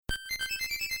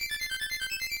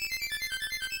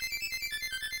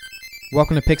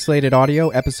Welcome to Pixelated Audio,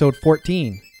 episode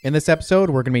 14. In this episode,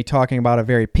 we're going to be talking about a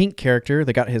very pink character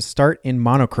that got his start in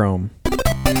monochrome.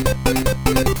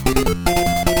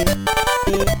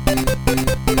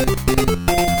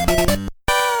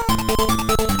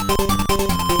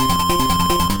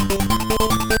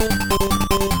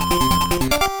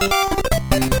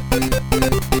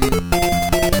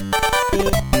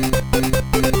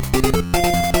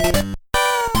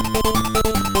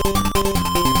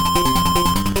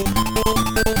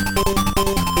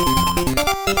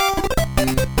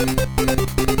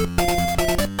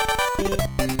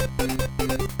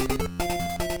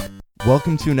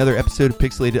 Welcome to another episode of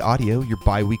Pixelated Audio, your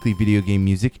bi-weekly video game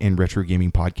music and retro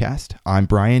gaming podcast. I'm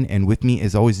Brian, and with me,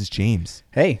 as always, is James.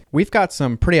 Hey, we've got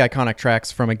some pretty iconic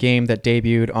tracks from a game that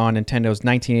debuted on Nintendo's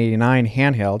 1989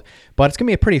 handheld, but it's going to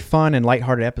be a pretty fun and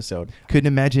lighthearted episode. Couldn't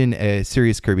imagine a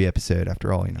serious Kirby episode,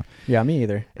 after all, you know. Yeah, me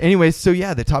either. Anyways, so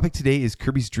yeah, the topic today is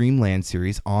Kirby's Dream Land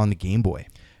series on the Game Boy.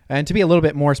 And to be a little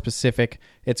bit more specific,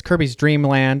 it's Kirby's Dream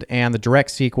Land and the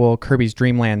direct sequel, Kirby's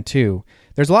Dream Land 2.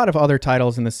 There's a lot of other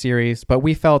titles in the series, but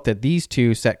we felt that these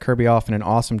two set Kirby off in an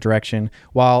awesome direction.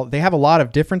 While they have a lot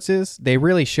of differences, they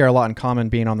really share a lot in common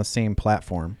being on the same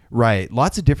platform. Right.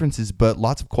 Lots of differences, but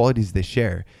lots of qualities they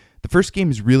share. The first game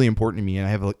is really important to me, and I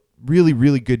have a really,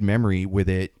 really good memory with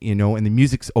it, you know, and the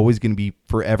music's always going to be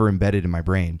forever embedded in my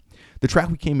brain. The track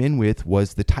we came in with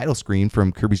was the title screen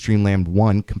from Kirby's Dream Land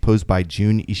 1, composed by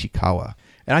Jun Ishikawa.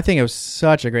 And I think it was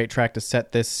such a great track to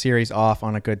set this series off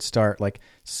on a good start. Like,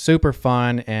 super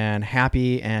fun and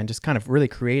happy and just kind of really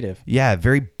creative. Yeah,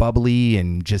 very bubbly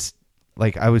and just,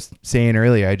 like I was saying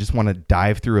earlier, I just want to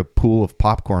dive through a pool of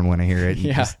popcorn when I hear it. And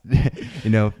yeah. Just,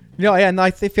 you know. Yeah, and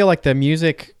I feel like the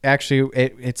music, actually,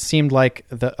 it seemed like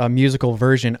a musical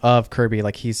version of Kirby.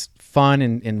 Like, he's fun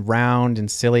and round and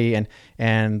silly,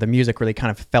 and the music really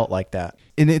kind of felt like that.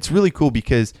 And it's really cool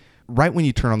because right when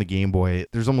you turn on the Game Boy,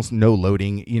 there's almost no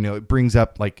loading. You know, it brings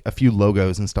up like a few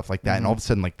logos and stuff like that. Mm-hmm. And all of a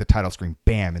sudden, like the title screen,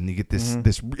 bam, and you get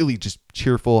this really just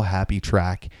cheerful, happy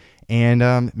track.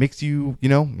 And makes you, you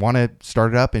know, want to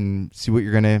start it up and see what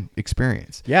you're going to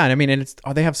experience. Yeah, and I mean,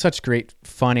 they have such great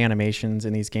fun animations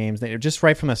in these games. They just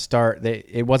right from the start,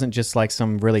 it wasn't just like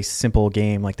some really simple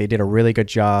game. Like, they did a really good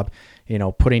job, you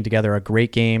know, putting together a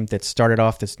great game that started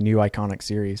off this new iconic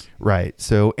series. Right.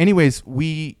 So anyways,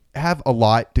 we have a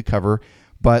lot to cover,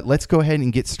 but let's go ahead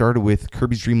and get started with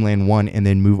Kirby's Dream Land 1 and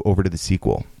then move over to the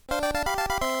sequel.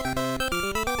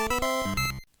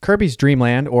 Kirby's Dream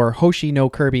Land, or Hoshi no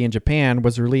Kirby in Japan,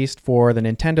 was released for the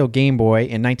Nintendo Game Boy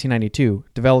in 1992,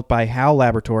 developed by HAL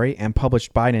Laboratory and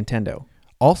published by Nintendo.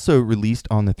 Also released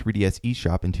on the 3DS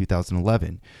eShop in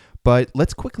 2011. But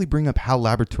let's quickly bring up HAL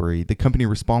Laboratory, the company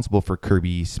responsible for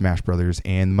Kirby, Smash Bros.,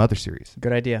 and the Mother series.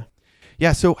 Good idea.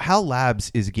 Yeah, so HAL Labs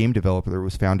is a game developer that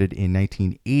was founded in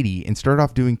 1980 and started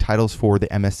off doing titles for the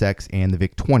MSX and the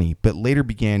VIC-20, but later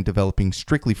began developing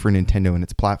strictly for Nintendo and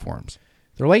its platforms.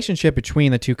 The relationship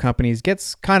between the two companies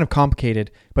gets kind of complicated,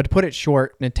 but to put it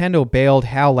short, Nintendo bailed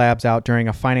HAL Labs out during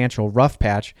a financial rough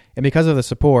patch, and because of the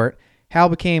support, HAL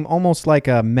became almost like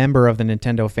a member of the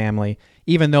Nintendo family,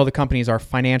 even though the companies are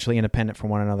financially independent from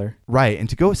one another. Right, and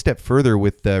to go a step further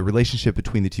with the relationship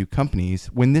between the two companies,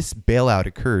 when this bailout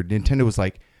occurred, Nintendo was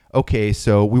like, okay,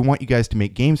 so we want you guys to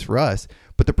make games for us,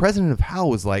 but the president of HAL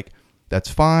was like, that's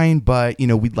fine, but, you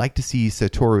know, we'd like to see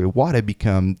Satoru Iwata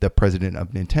become the president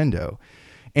of Nintendo.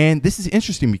 And this is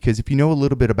interesting because if you know a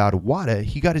little bit about Iwata,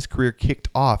 he got his career kicked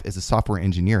off as a software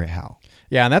engineer at HAL.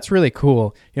 Yeah, and that's really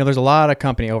cool. You know, there's a lot of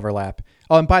company overlap.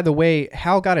 Oh, and by the way,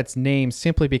 HAL got its name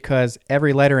simply because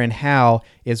every letter in HAL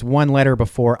is one letter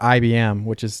before IBM,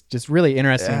 which is just really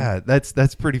interesting. Yeah,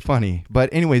 that's pretty funny. But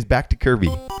anyways, back to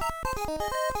Kirby.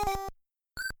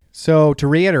 So, to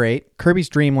reiterate, Kirby's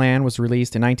Dream Land was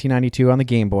released in 1992 on the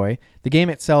Game Boy. The game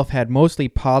itself had mostly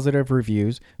positive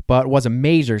reviews, but was a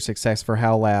major success for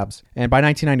HAL Labs. And by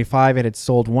 1995, it had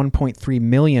sold 1.3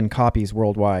 million copies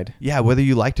worldwide. Yeah, whether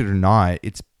you liked it or not,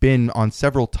 it's been on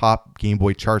several top Game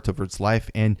Boy charts over its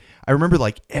life. And I remember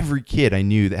like every kid I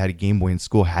knew that had a Game Boy in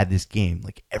school had this game.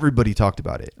 Like everybody talked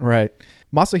about it. Right.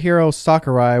 Masahiro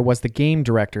Sakurai was the game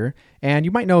director, and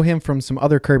you might know him from some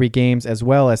other Kirby games as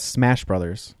well as Smash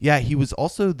Bros. Yeah, he was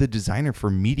also the designer for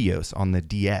Meteos on the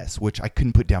DS, which I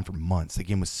couldn't put down for months. The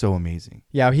game was so amazing.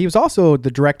 Yeah, he was also the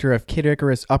director of Kid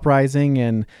Icarus Uprising,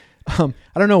 and I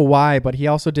don't know why, but he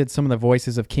also did some of the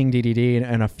voices of King Dedede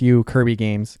and a few Kirby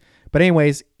games. But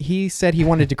anyways, he said he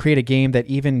wanted to create a game that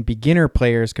even beginner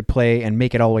players could play and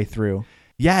make it all the way through.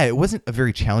 Yeah, it wasn't a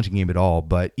very challenging game at all,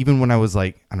 but even when I was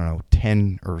like, I don't know,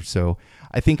 10 or so,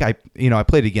 I think I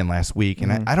played it again last week,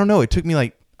 and I don't know, it took me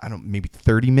like I don't, maybe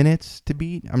 30 minutes to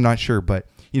beat. I'm not sure, but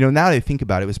now that I think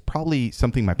about it, it was probably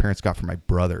something my parents got for my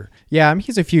brother. Yeah, I mean,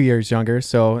 he's a few years younger,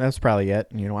 so that's probably it.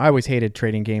 I always hated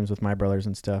trading games with my brothers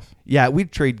and stuff. Yeah,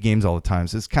 we'd trade games all the time,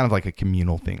 so it's kind of like a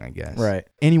communal thing, I guess. Right.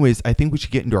 Anyways, I think we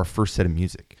should get into our first set of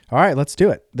music. All right, let's do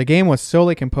it. The game was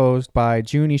solely composed by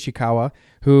Jun Ishikawa,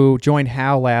 who joined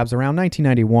HAL Labs around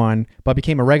 1991, but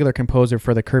became a regular composer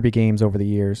for the Kirby games over the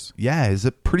years. Yeah, it's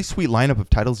a pretty sweet lineup of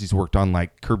titles he's worked on,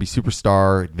 like Kirby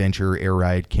Superstar, Adventure, Air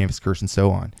Ride, Canvas Curse, and so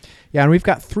on. Yeah, and we've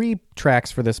got 3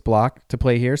 tracks for this block to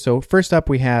play here. So first up,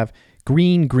 we have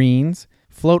Green Greens,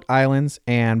 Float Islands,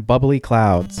 and Bubbly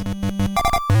Clouds.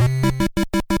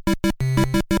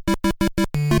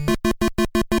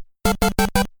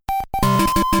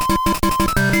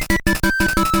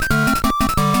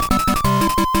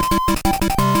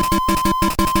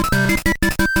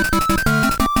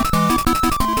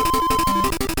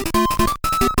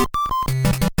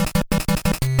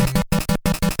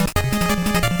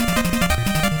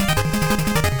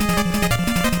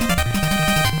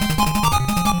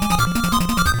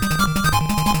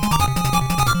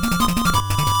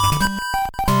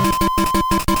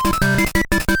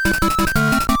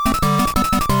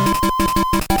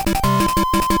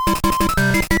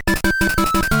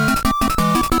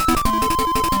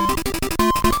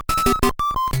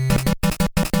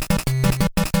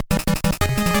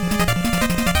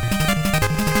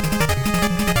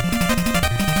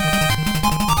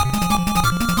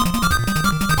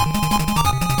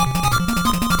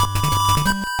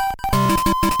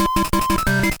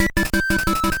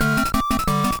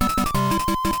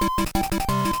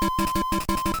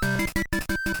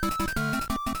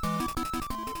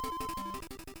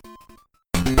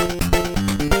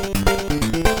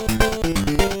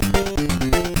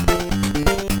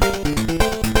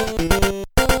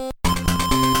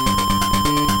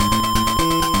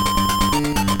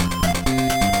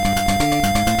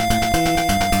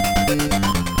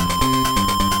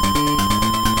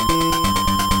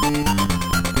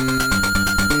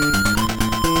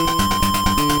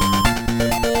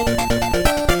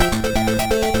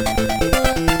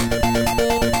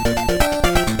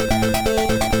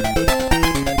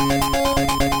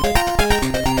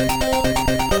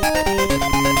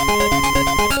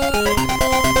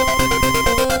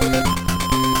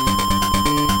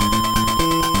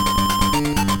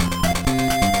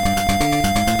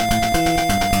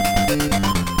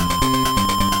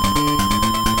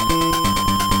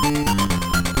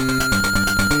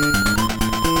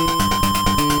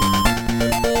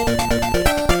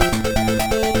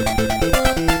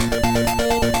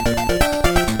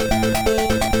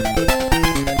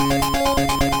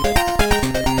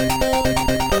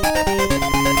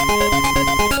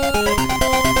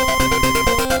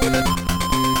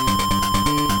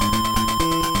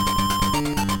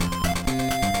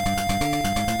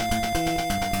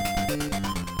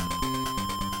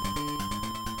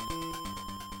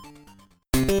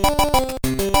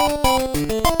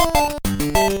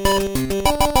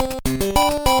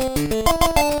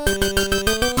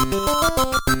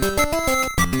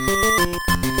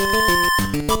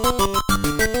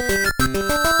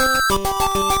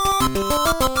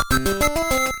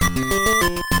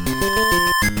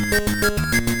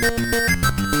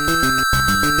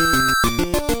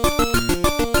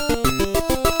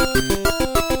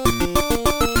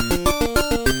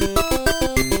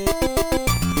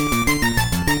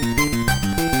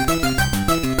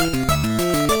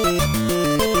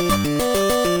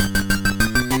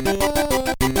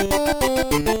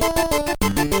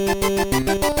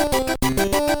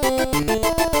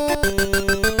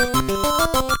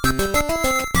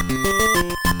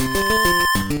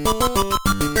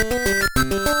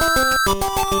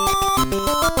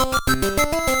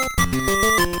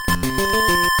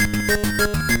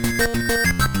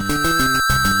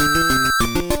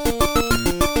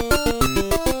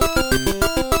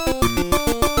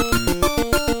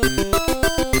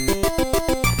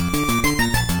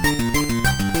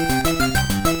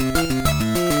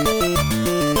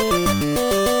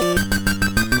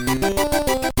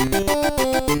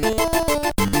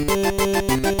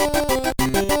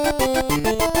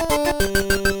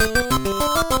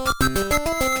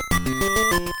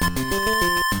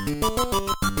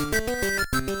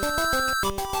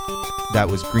 That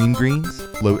was Green Greens,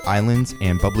 Float Islands,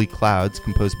 and Bubbly Clouds,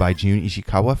 composed by Jun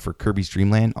Ishikawa for Kirby's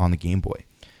Dream Land on the Game Boy.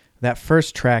 That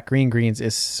first track, Green Greens,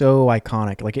 is so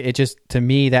iconic. Like, it just, to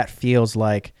me, that feels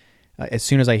like, as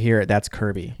soon as I hear it, that's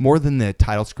Kirby. More than the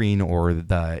title screen or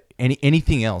the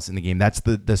anything else in the game, that's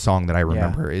the song that I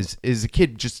remember. Yeah. Is a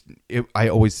kid, I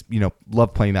always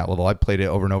loved playing that level. I played it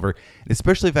over and over, and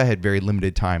especially if I had very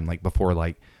limited time, like before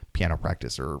piano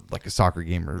practice or like a soccer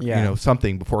game or Yeah.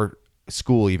 something before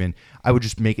school even, I would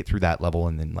just make it through that level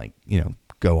and then like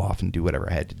go off and do whatever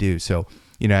I had to do. So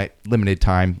limited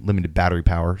time, limited battery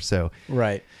power. So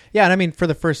Right. Yeah, and I mean for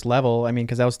the first level, I mean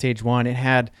because that was stage 1, it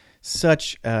had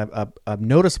such a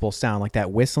noticeable sound, like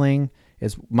that whistling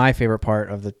is my favorite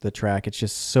part of the track. It's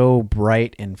just so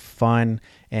bright and fun.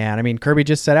 And I mean, Kirby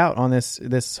just set out on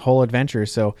this whole adventure.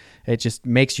 So it just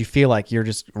makes you feel like you're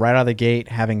just right out of the gate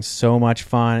having so much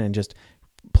fun and just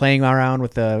playing around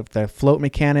with the float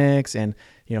mechanics and,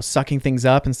 sucking things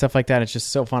up and stuff like that. It's just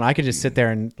so fun. I could just sit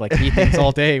there and like eat things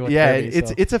all day with Kirby.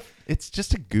 It's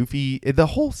just a goofy, the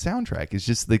whole soundtrack is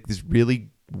just like this really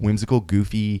whimsical,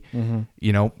 goofy,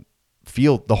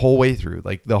 feel the whole way through,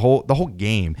 like the whole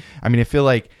game. I mean, I feel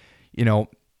like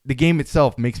the game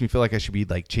itself makes me feel like I should be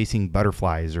like chasing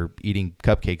butterflies or eating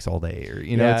cupcakes all day, or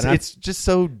it's just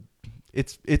so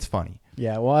it's funny.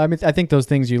 Yeah, well, I mean, I think those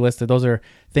things you listed, those are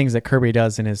things that Kirby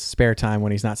does in his spare time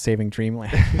when he's not saving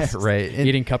Dreamland. Right.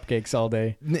 Eating cupcakes all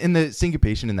day. And the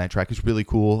syncopation in that track is really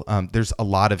cool. There's a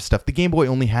lot of stuff. The Game Boy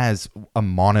only has a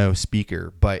mono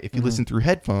speaker, but if you listen through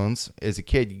headphones as a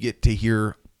kid, you get to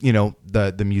hear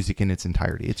the music in its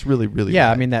entirety. It's really, really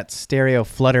rad. I mean, that stereo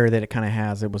flutter that it kind of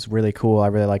has, it was really cool. I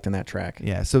really liked in that track.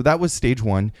 Yeah, so that was stage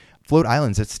 1. Float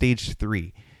Islands at stage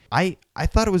 3. I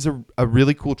thought it was a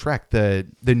really cool track. The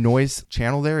noise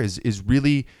channel there is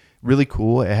really, really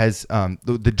cool. It has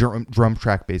the drum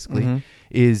track basically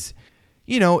is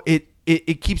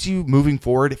it keeps you moving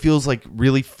forward. It feels like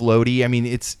really floaty. I mean,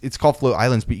 it's called Float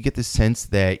Islands, but you get the sense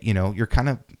that you're kind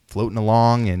of floating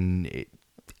along, and I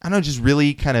don't know, just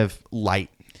really kind of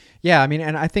light. Yeah, I mean,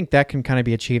 and I think that can kind of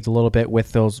be achieved a little bit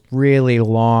with those really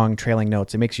long trailing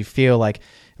notes. It makes you feel like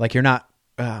you're not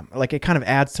like it kind of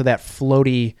adds to that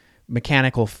floaty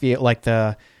mechanical feel,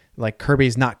 like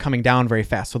Kirby's not coming down very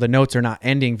fast, so the notes are not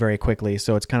ending very quickly.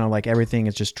 So it's kind of like everything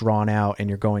is just drawn out and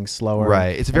you're going slower.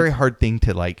 Right. It's a very hard thing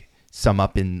to like sum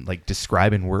up and like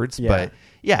describe in words, but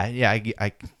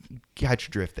I got your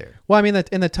drift there. Well, I mean,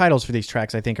 the titles for these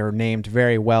tracks, I think, are named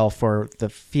very well for the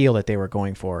feel that they were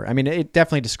going for. I mean, it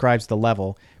definitely describes the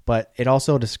level, but it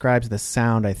also describes the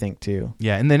sound, I think, too.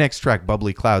 Yeah, and the next track,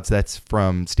 Bubbly Clouds, that's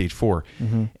from stage 4.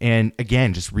 And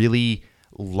again, just really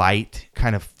light,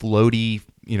 kind of floaty,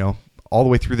 all the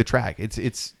way through the track.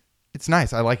 It's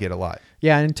nice. I like it a lot.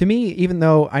 Yeah, and to me, even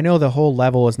though I know the whole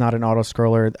level is not an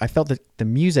auto-scroller, I felt that the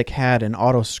music had an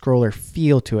auto-scroller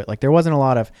feel to it. Like there wasn't a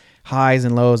lot of highs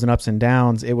and lows and ups and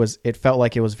downs. It felt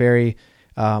like it was very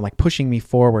like pushing me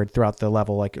forward throughout the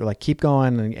level, like keep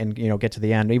going and get to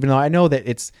the end. Even though I know that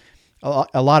it's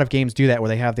a lot of games do that where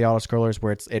they have the auto scrollers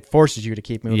where it forces you to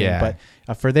keep moving. Yeah.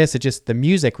 But for this, the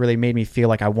music really made me feel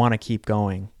like I want to keep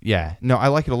going. Yeah, no, I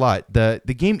like it a lot. The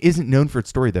game isn't known for its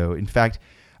story though. In fact,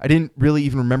 I didn't really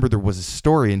even remember there was a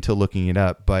story until looking it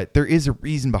up, but there is a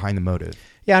reason behind the motive.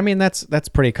 Yeah, I mean, that's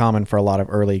pretty common for a lot of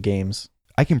early games.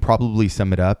 I can probably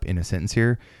sum it up in a sentence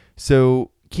here.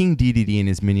 So King Dedede and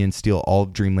his minions steal all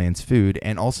of Dreamland's food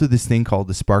and also this thing called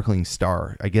the Sparkling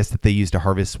Star, I guess that they use to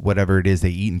harvest whatever it is they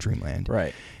eat in Dreamland.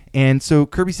 Right. And so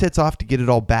Kirby sets off to get it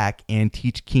all back and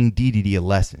teach King Dedede a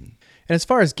lesson. And as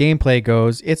far as gameplay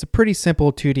goes, it's a pretty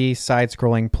simple 2D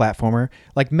side-scrolling platformer,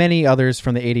 like many others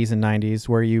from the 80s and 90s,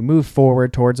 where you move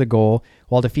forward towards a goal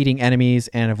while defeating enemies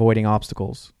and avoiding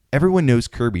obstacles. Everyone knows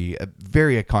Kirby, a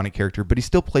very iconic character, but he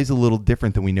still plays a little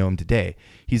different than we know him today.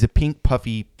 He's a pink,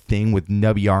 puffy thing with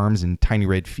nubby arms and tiny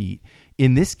red feet.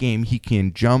 In this game, he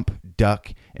can jump,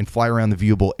 duck, and fly around the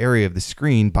viewable area of the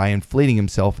screen by inflating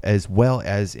himself, as well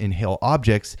as inhale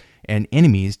objects and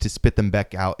enemies to spit them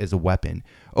back out as a weapon.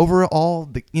 Overall,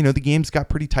 the game's got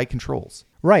pretty tight controls.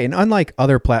 Right, and unlike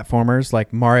other platformers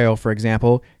like Mario, for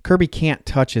example, Kirby can't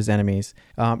touch his enemies.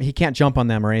 He can't jump on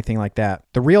them or anything like that.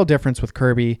 The real difference with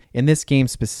Kirby, in this game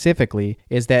specifically,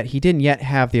 is that he didn't yet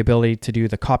have the ability to do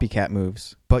the copycat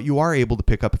moves. But you are able to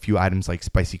pick up a few items like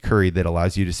Spicy Curry that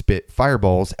allows you to spit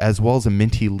fireballs, as well as a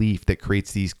minty leaf that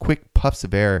creates these quick puffs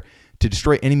of air to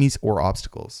destroy enemies or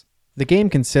obstacles. The game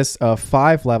consists of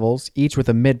 5 levels, each with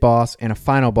a mid-boss and a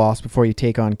final boss before you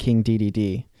take on King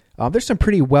Dedede. There's some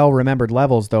pretty well-remembered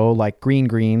levels, though, like Green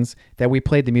Greens, that we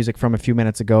played the music from a few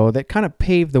minutes ago, that kind of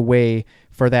paved the way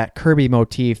for that Kirby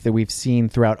motif that we've seen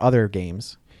throughout other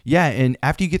games. Yeah, and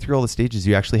after you get through all the stages,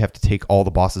 you actually have to take all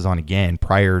the bosses on again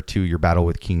prior to your battle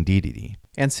with King Dedede.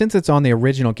 And since it's on the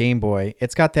original Game Boy,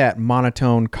 it's got that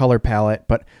monotone color palette,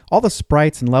 but all the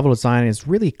sprites and level design is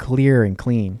really clear and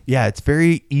clean. Yeah, it's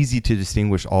very easy to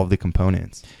distinguish all of the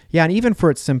components. Yeah, and even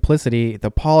for its simplicity,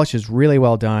 the polish is really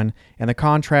well done, and the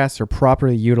contrasts are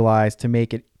properly utilized to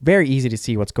make it very easy to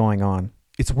see what's going on.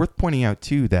 It's worth pointing out,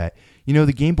 too, that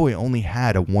The Game Boy only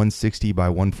had a 160 by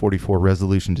 144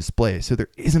 resolution display, so there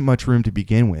isn't much room to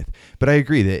begin with. But I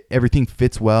agree that everything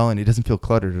fits well and it doesn't feel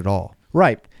cluttered at all.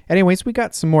 Right. Anyways, we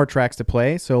got some more tracks to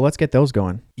play, so let's get those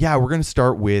going. Yeah, we're going to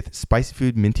start with Spicy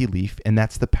Food Minty Leaf, and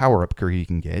that's the power-up curry you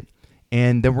can get.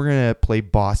 And then we're going to play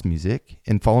boss music,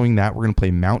 and following that, we're going to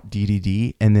play Mount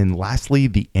DDD, and then lastly,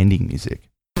 the ending music.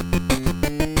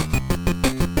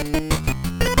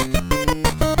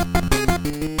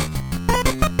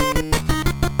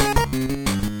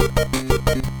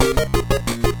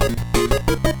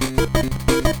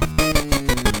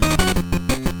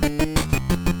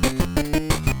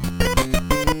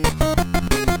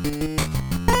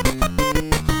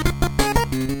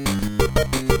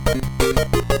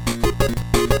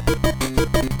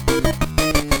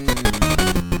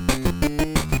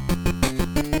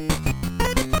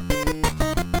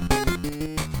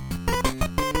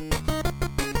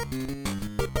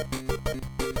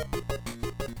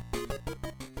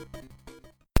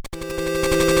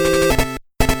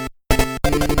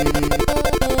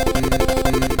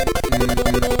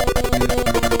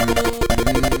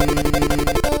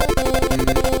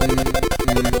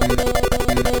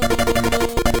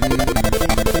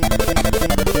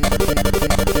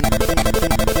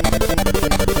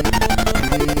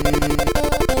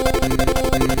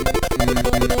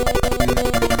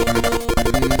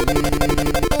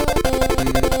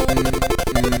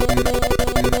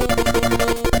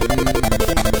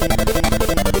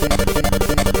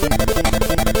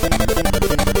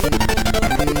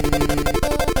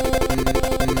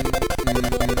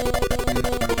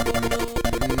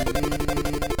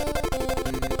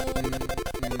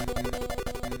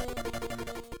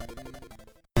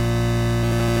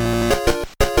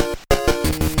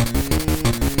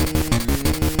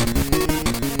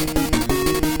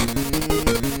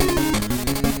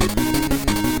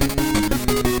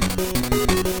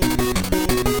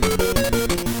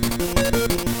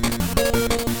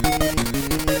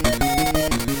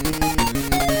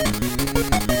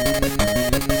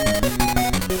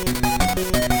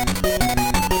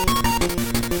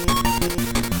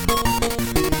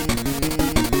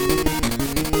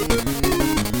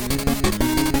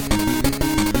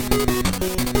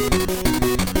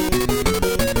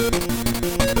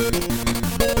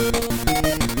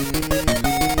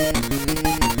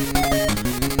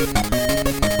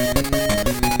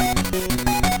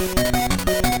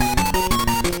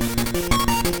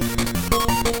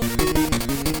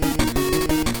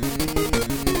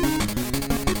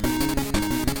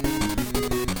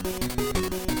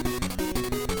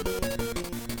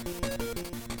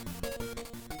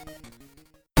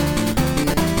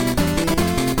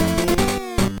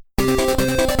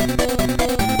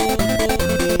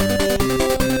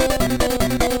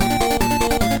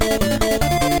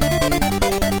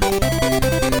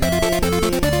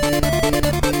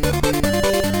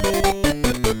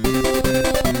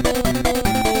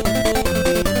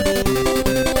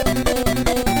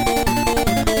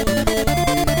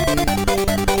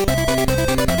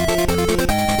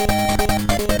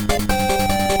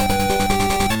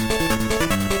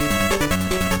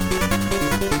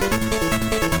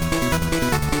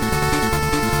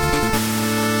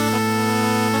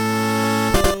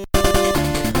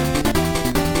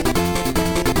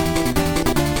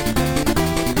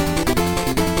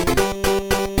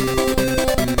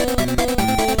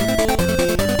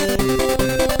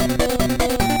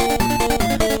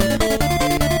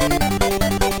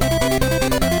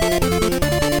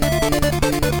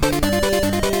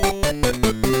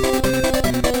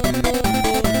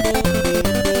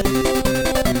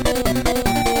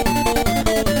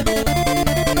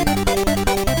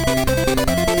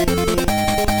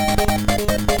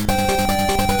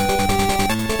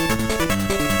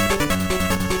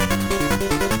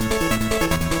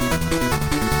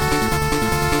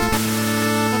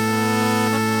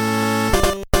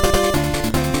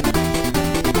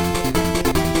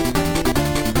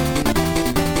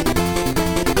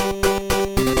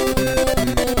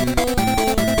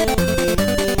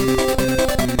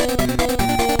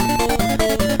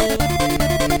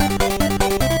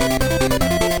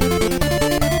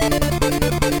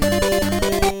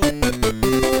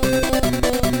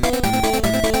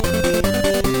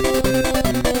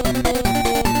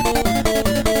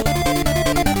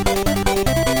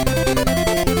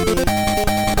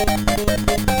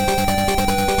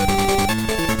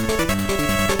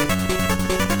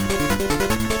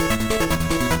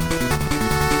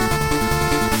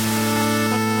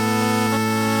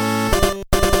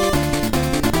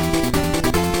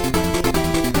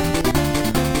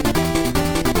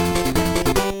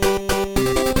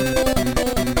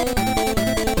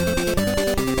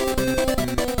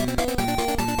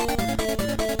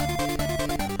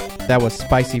 That was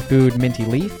Spicy Food Minty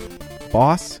Leaf,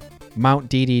 Boss, Mount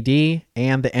DDD,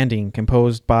 and the ending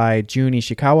composed by Jun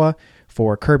Ishikawa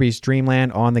for Kirby's Dream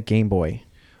Land on the Game Boy.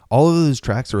 All of those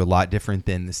tracks are a lot different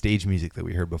than the stage music that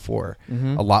we heard before.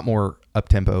 A lot more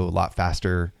up-tempo, a lot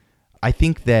faster. I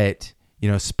think that,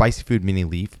 Spicy Food Mini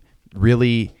Leaf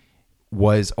really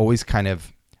was always kind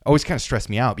of stressed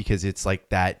me out because it's like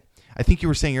that. I think you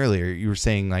were saying earlier,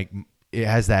 like it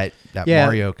has that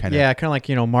Mario kind of. Yeah, kind of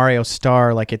like, Mario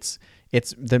Star. Like it's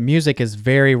the music is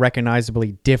very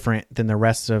recognizably different than the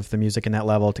rest of the music in that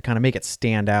level to kind of make it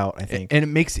stand out, I think. And it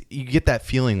makes you get that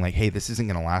feeling like, hey, this isn't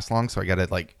going to last long, so I got to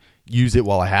like use it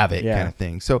while I have it kind of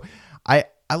thing. So I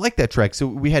like that track. So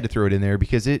we had to throw it in there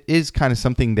because it is kind of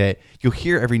something that you'll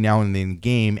hear every now and then in the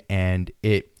game, and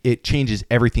it changes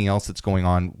everything else that's going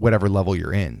on, whatever level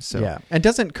you're in. So yeah. And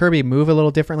doesn't Kirby move a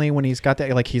little differently when he's got that?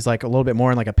 Like he's like a little bit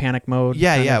more in like a panic mode.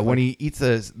 Yeah. When he eats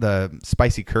the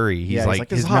spicy curry, he's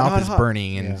like his mouth is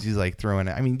burning and he's like throwing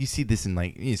it. I mean, you see this in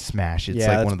like Smash. It's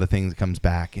like one of the things that comes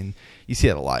back, and you see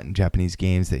it a lot in Japanese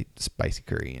games. They spicy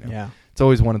curry. Yeah. It's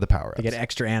always one of the power-ups. They get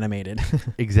extra animated.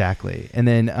 Exactly. And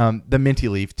then the Minty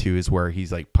Leaf, too, is where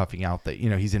he's like puffing out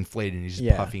he's inflated and he's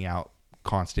just puffing out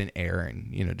constant air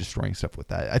and, destroying stuff with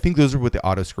that. I think those are with the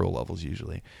auto-scroll levels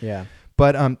usually. Yeah.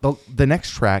 But the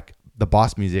next track, the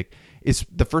boss music, is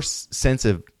the first sense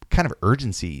of kind of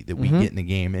urgency that we get in the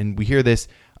game. And we hear this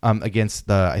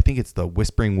against I think it's the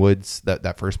Whispering Woods,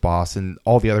 that first boss, and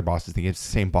all the other bosses, they get the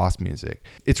same boss music.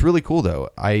 It's really cool, though.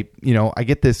 I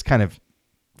get this kind of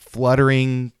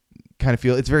fluttering kind of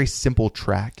feel. It's a very simple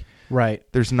track, right?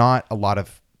 There's not a lot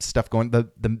of stuff going.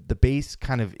 The bass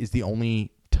kind of is the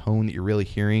only tone that you're really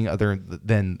hearing other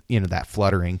than that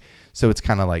fluttering. So it's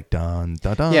kind of like dun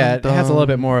dun dun. Yeah, it has a little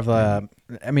bit more of a,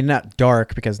 I mean, not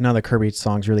dark, because none of the Kirby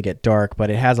songs really get dark, but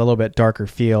it has a little bit darker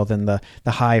feel than the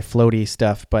high floaty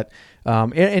stuff. But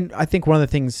and I think one of the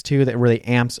things too that really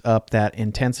amps up that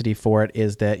intensity for it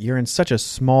is that you're in such a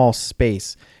small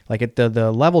space. Like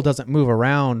the level doesn't move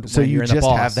around. So you you're in the just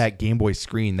boss. have that Game Boy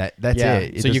screen. That's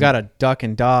it. So you got to duck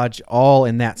and dodge all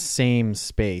in that same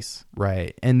space.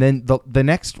 Right. And then the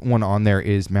next one on there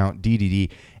is Mount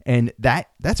DDD. And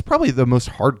that's probably the most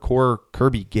hardcore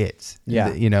Kirby gets. Yeah.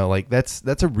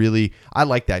 That's a really, I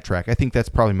like that track. I think that's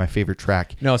probably my favorite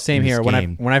track. No, same here.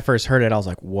 When I first heard it, I was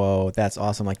like, whoa, that's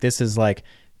awesome. Like this is like,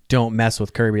 don't mess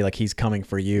with Kirby, like he's coming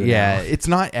for you. Yeah, now. It's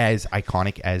not as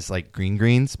iconic as like Green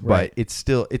Greens, but right. it's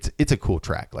still it's a cool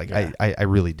track. Like I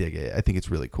really dig it. I think it's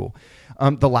really cool.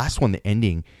 The last one, the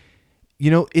ending,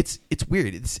 it's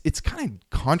weird. It's kind of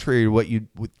contrary to what you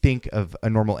would think of a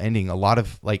normal ending. A lot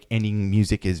of like ending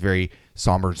music is very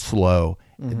somber, slow.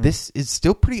 Mm-hmm. This is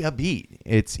still pretty upbeat.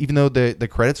 It's, even though the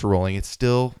credits are rolling, it's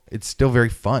still very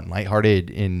fun, lighthearted,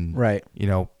 and right.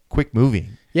 Quick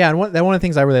moving. Yeah, and one of the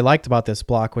things I really liked about this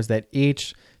block was that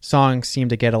each song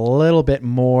seemed to get a little bit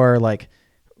more like,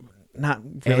 not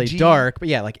really edgy? Dark, but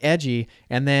yeah, like edgy.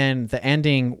 And then the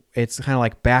ending, it's kind of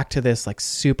like back to this like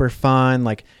super fun,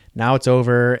 like now it's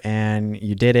over and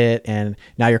you did it, and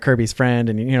now you're Kirby's friend,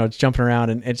 and it's jumping around,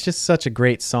 and it's just such a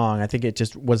great song. I think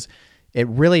it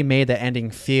really made the ending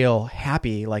feel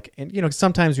happy. Like, and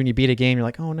sometimes when you beat a game, you're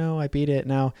like, oh no, I beat it.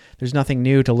 Now there's nothing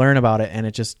new to learn about it. And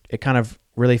it kind of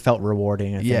really felt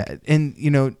rewarding, I think. Yeah. And,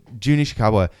 Jun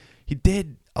Ishikawa, he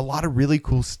did a lot of really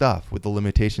cool stuff with the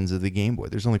limitations of the Game Boy.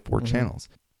 There's only 4 channels.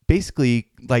 Basically,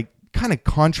 like, kind of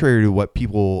contrary to what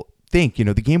people think,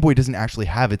 the Game Boy doesn't actually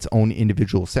have its own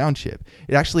individual sound chip.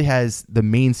 It actually has the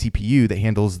main CPU that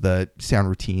handles the sound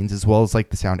routines as well as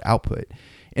like the sound output.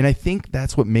 And I think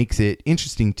that's what makes it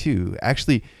interesting too.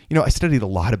 Actually, I studied a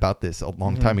lot about this a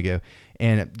long time ago.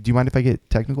 And do you mind if I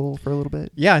get technical for a little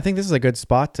bit? Yeah, I think this is a good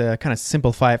spot to kind of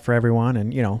simplify it for everyone,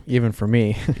 and even for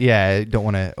me. Yeah, I don't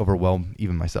want to overwhelm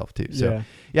even myself too. So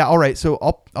yeah, all right. So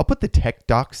I'll put the tech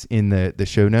docs in the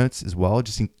show notes as well,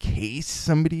 just in case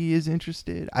somebody is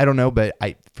interested. I don't know, but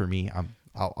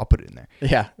I'll put it in there.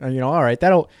 Yeah, all right,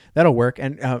 that'll work.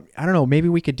 And I don't know, maybe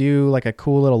we could do like a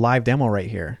cool little live demo right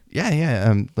here.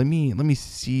 Yeah. Let me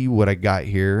see what I got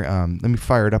here. Let me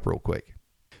fire it up real quick.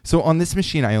 So on this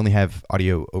machine, I only have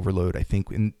audio overload, I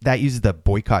think, and that uses the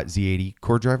Boycott Z80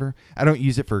 chord driver. I don't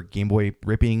use it for Game Boy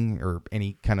ripping or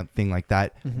any kind of thing like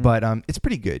that, but it's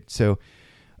pretty good. So,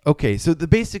 okay, so the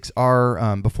basics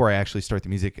are, before I actually start the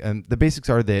music, the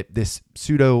basics are that this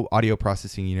pseudo audio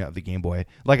processing unit of the Game Boy,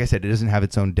 like I said, it doesn't have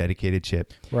its own dedicated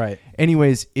chip. Right.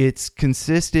 Anyways, it's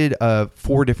consisted of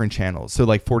 4 different channels. So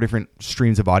like 4 different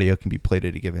streams of audio can be played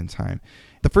at a given time.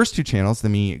 The first 2 channels, let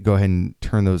me go ahead and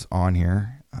turn those on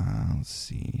here. Let's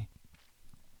see.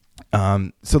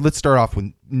 So let's start off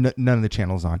with none of the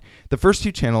channels on. The first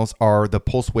 2 channels are the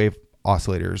pulse wave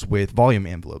oscillators with volume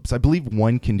envelopes. I believe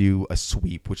one can do a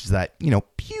sweep, which is that,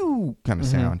 pew kind of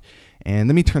sound. And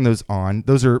let me turn those on.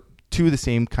 Those are two of the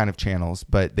same kind of channels,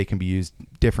 but they can be used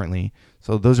differently.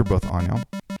 So those are both on now.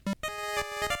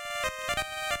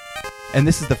 And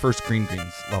this is the first Green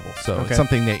Greens level. So it's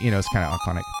something that, is kind of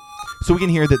iconic. So we can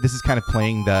hear that this is kind of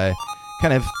playing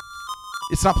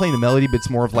it's not playing the melody, but it's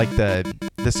more of like the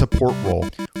support role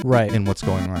in what's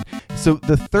going on. So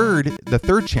the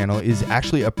third channel is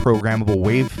actually a programmable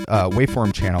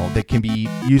waveform channel that can be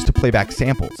used to play back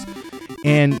samples.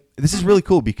 And this is really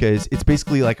cool because it's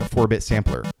basically like a 4-bit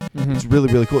sampler. It's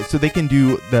really, really cool. So they can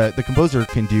do, the composer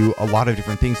can do a lot of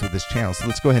different things with this channel. So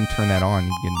let's go ahead and turn that on.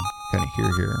 You can kind of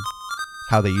hear here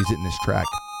how they use it in this track.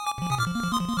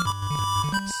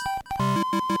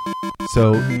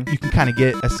 So you can kind of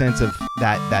get a sense of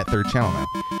that third channel now.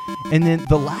 And then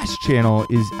the last channel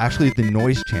is actually the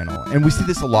noise channel. And we see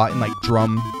this a lot in like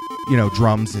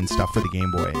drums and stuff for the Game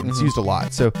Boy. And it's used a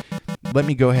lot. So let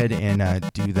me go ahead and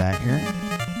do that here.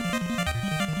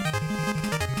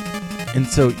 And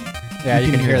so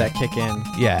you can hear that kick in.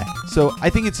 Yeah. So I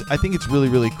think it's really,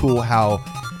 really cool how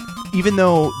even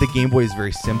though the Game Boy is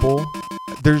very simple,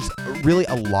 there's really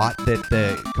a lot that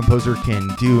the composer can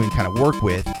do and kind of work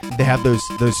with. They have those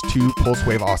two pulse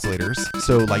wave oscillators.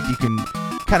 So like you can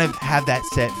kind of have that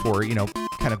set for,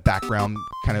 kind of background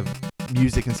kind of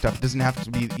music and stuff. It doesn't have to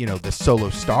be, the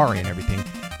solo star and everything.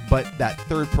 But that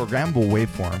third programmable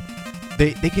waveform,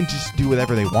 they can just do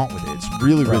whatever they want with it. It's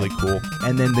really, really cool.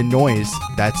 And then the noise,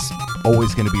 that's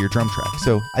always going to be your drum track.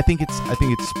 So I think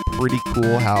it's pretty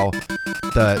cool how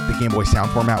the Game Boy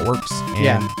sound format works.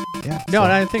 And and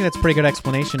I think that's a pretty good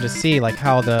explanation to see like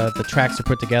how the tracks are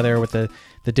put together with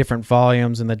the different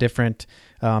volumes and the different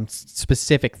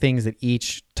specific things that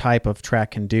each type of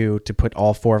track can do to put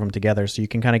all four of them together. So you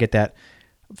can kind of get that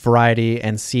variety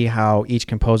and see how each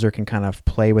composer can kind of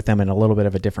play with them in a little bit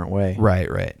of a different way.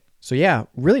 Right. So yeah,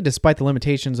 really despite the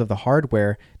limitations of the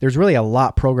hardware, there's really a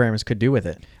lot programmers could do with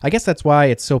it. I guess that's why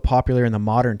it's so popular in the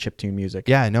modern chiptune music.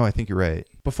 Yeah, no, I think you're right.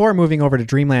 Before moving over to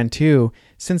Dreamland 2,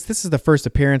 since this is the first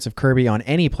appearance of Kirby on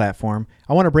any platform,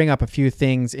 I want to bring up a few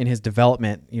things in his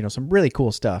development, some really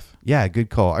cool stuff. Yeah,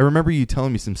 good call. I remember you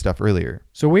telling me some stuff earlier.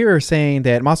 So we were saying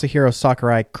that Masahiro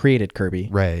Sakurai created Kirby.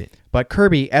 Right. But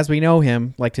Kirby, as we know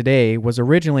him, like today, was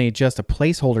originally just a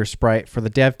placeholder sprite for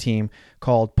the dev team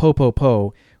called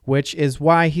Po, which is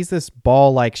why he's this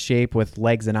ball-like shape with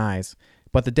legs and eyes.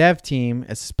 But the dev team,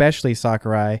 especially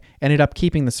Sakurai, ended up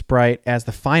keeping the sprite as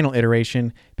the final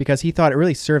iteration because he thought it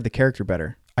really served the character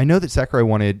better. I know that Sakurai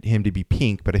wanted him to be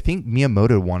pink, but I think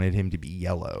Miyamoto wanted him to be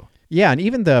yellow. Yeah, and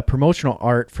even the promotional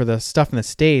art for the stuff in the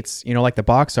States, like the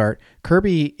box art,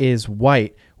 Kirby is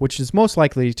white, which is most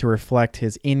likely to reflect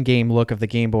his in-game look of the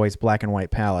Game Boy's black and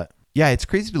white palette. Yeah, it's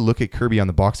crazy to look at Kirby on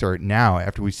the box art now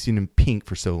after we've seen him pink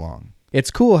for so long.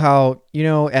 It's cool how,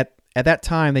 at that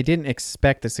time, they didn't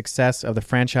expect the success of the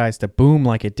franchise to boom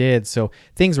like it did, so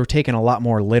things were taken a lot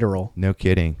more literal. No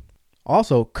kidding.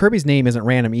 Also, Kirby's name isn't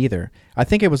random either. I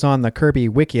think it was on the Kirby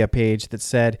Wikia page that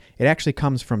said it actually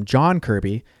comes from John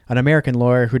Kirby, an American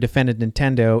lawyer who defended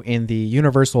Nintendo in the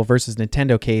Universal versus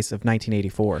Nintendo case of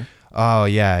 1984. Oh,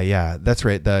 yeah. That's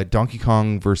right. The Donkey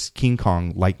Kong versus King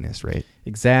Kong likeness, right?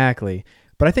 Exactly.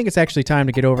 But I think it's actually time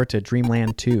to get over to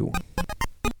Dreamland 2.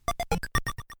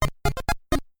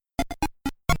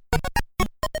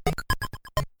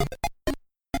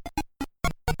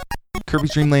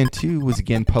 Kirby's Dream Land 2 was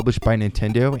again published by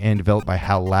Nintendo and developed by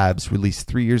HAL Labs, released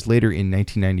 3 years later in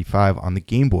 1995 on the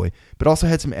Game Boy, but also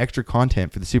had some extra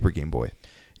content for the Super Game Boy.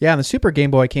 Yeah, and the Super Game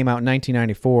Boy came out in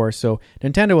 1994, so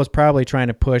Nintendo was probably trying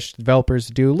to push developers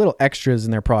to do little extras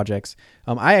in their projects.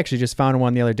 I actually just found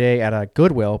one the other day at a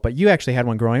Goodwill, but you actually had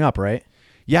one growing up, right?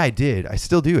 Yeah, I did. I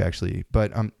still do, actually.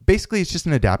 But basically, it's just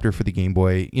an adapter for the Game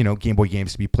Boy, Game Boy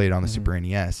games to be played on the Super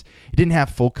NES. It didn't have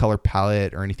full color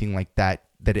palette or anything like that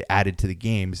it added to the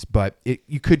games, but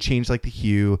you could change like the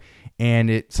hue,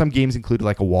 and some games included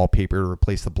like a wallpaper to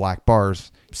replace the black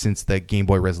bars since the Game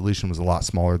Boy resolution was a lot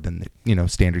smaller than the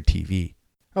standard TV.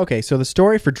 Okay, so the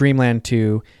story for Dreamland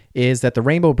 2 is that the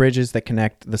rainbow bridges that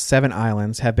connect the 7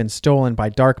 islands have been stolen by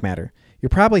dark matter. You're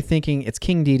probably thinking it's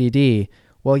King Dedede.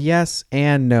 Well, yes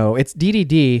and no. It's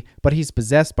Dedede, but he's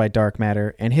possessed by dark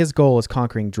matter, and his goal is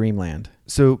conquering Dreamland.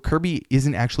 So Kirby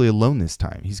isn't actually alone this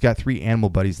time. He's got 3 animal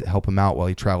buddies that help him out while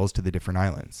he travels to the different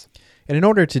islands. And in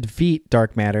order to defeat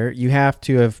dark matter, you have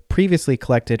to have previously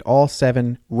collected all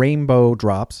 7 rainbow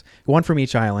drops, 1 from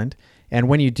each island. And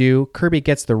when you do, Kirby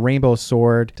gets the rainbow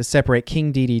sword to separate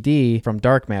King Dedede from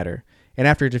dark matter. And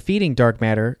after defeating dark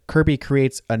matter, Kirby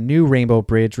creates a new rainbow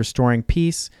bridge restoring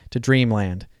peace to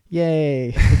Dreamland.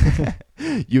 Yay.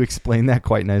 You explained that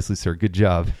quite nicely, sir. Good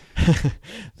job.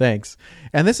 Thanks.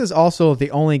 And this is also the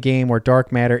only game where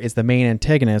dark matter is the main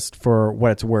antagonist for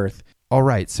what it's worth. All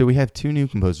right, so we have two new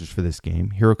composers for this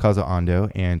game, Hirokazu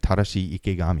Ando and Tadashi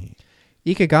Ikegami.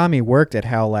 Ikegami worked at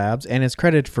HAL Labs and is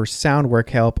credited for sound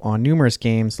work help on numerous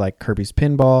games like Kirby's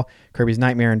Pinball, Kirby's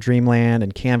Nightmare in Dreamland,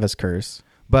 and Canvas Curse.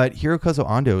 But Hirokazu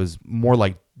Ando is more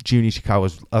like Jun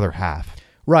Ishikawa's other half.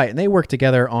 Right, and they work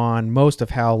together on most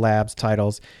of HAL Labs'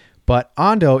 titles, but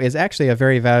Ando is actually a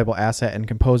very valuable asset and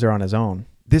composer on his own.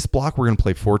 This block, we're going to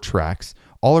play 4 tracks.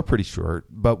 All are pretty short,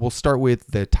 but we'll start with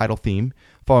the title theme.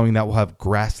 Following that, we'll have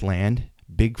Grassland,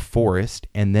 Big Forest,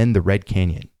 and then the Red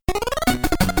Canyon.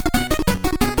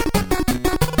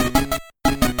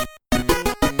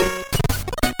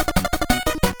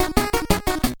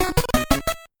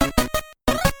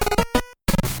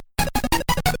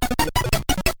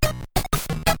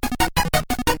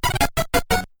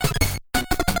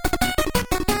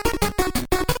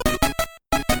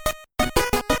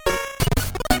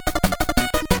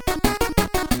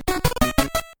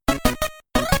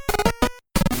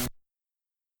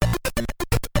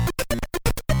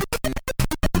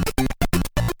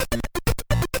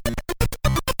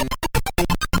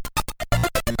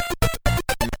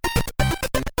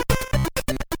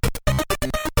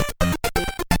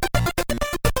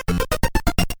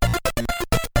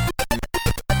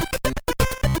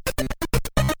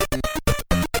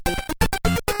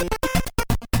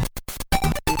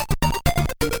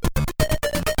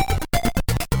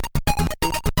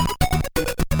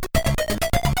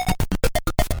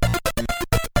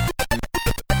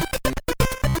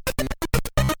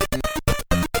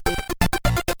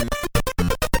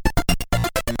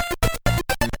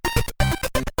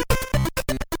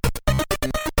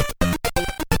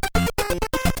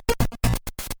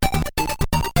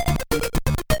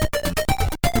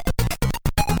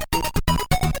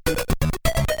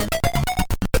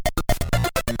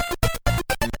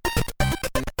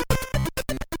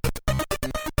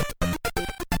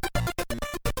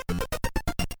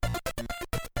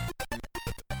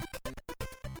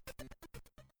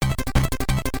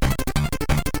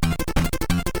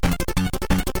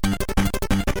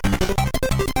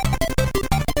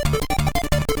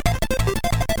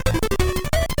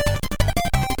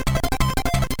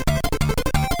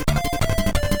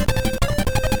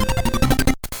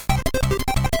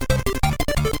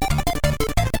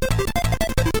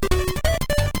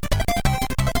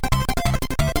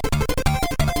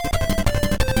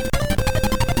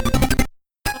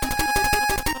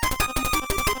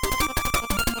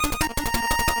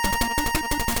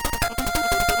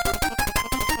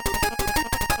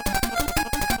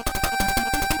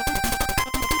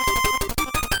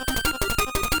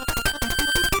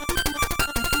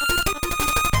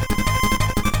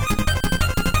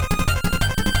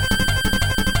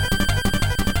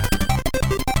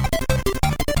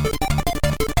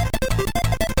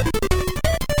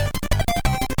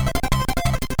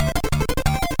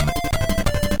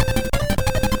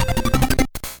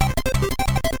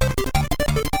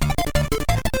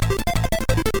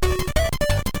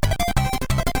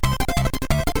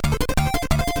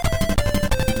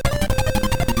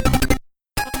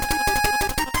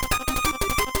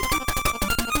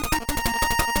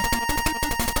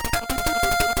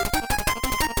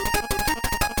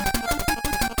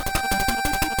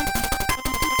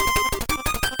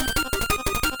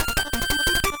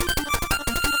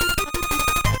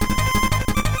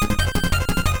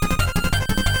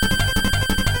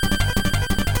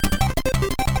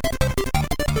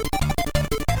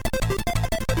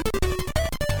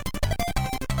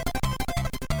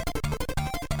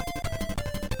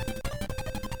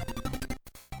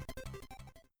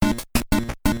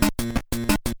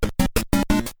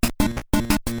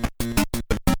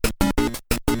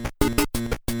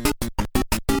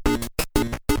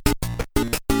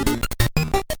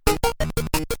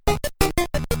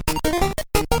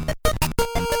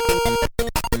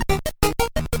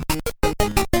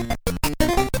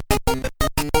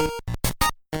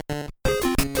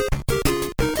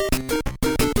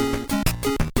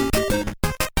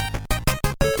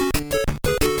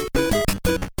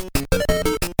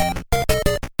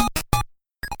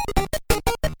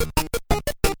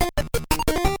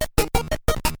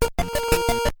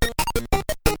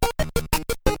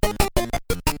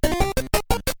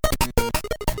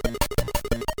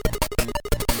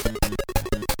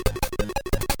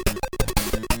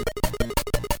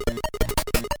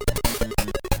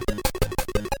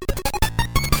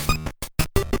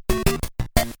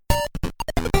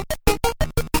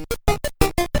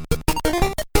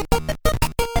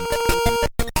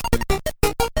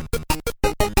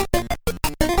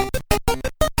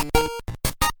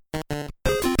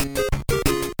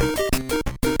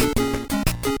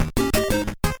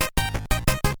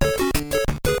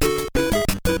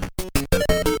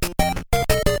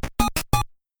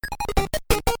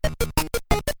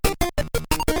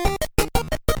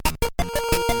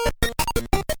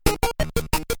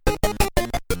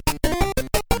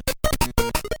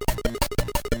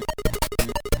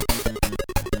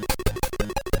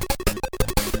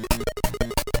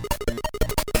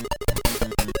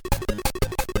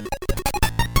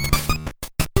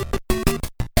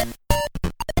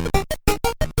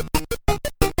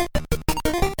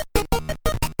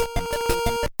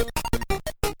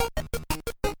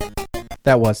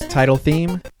 That was Title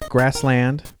Theme,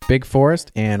 Grassland, Big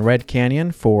Forest, and Red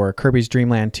Canyon for Kirby's Dream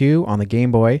Land 2 on the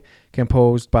Game Boy,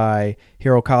 composed by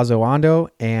Hirokazu Ando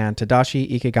and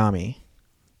Tadashi Ikegami.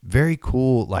 Very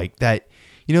cool. Like that,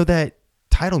 that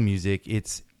title music,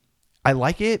 I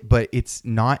like it, but it's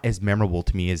not as memorable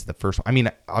to me as the first one. I mean,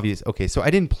 obvious. Okay, so I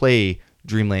didn't play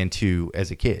Dreamland 2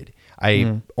 as a kid.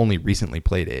 I only recently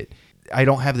played it. I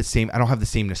don't have the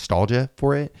same nostalgia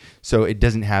for it. So it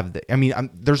doesn't have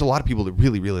there's a lot of people that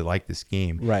really, really like this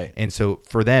game. Right. And so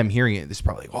for them hearing it, it's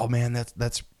probably like, oh man,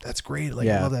 that's great. Like,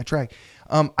 I love that track.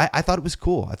 I thought it was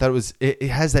cool. I thought it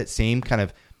has that same kind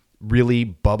of really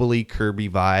bubbly Kirby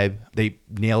vibe. They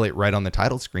nail it right on the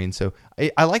title screen. So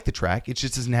I like the track. It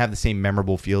just doesn't have the same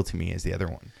memorable feel to me as the other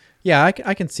one. Yeah,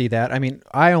 I can see that. I mean,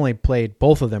 I only played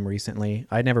both of them recently.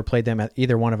 I never played them at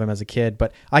either one of them as a kid,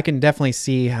 but I can definitely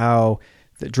see how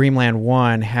the Dreamland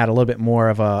 1 had a little bit more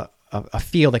of a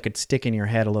feel that could stick in your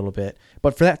head a little bit.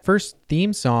 But for that first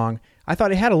theme song, I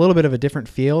thought it had a little bit of a different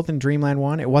feel than Dreamland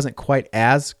 1. It wasn't quite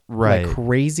as like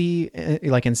crazy,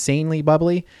 like insanely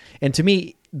bubbly. And to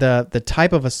me, the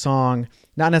type of a song,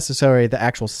 not necessarily the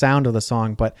actual sound of the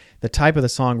song, but the type of the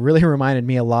song really reminded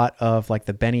me a lot of like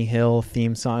the Benny Hill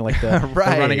theme song, like the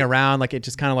running around. Like it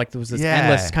just kind of like there was this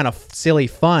endless kind of silly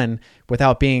fun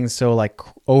without being so like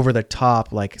over the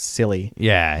top, like silly.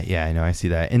 Yeah, I know. I see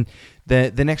that. And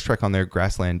the next track on there,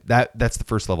 Grassland, that's the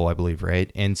first level, I believe,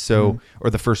 right? And so, or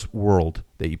the first world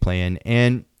that you play in.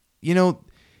 And,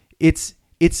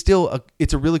 it's still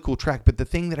it's a really cool track, but the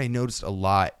thing that I noticed a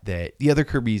lot that the other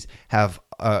Kirby's have,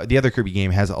 the other Kirby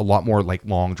game has a lot more like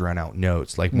long drawn out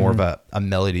notes, like more of a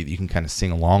melody that you can kind of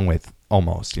sing along with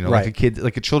almost, like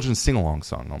a children's sing along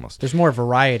song almost. There's more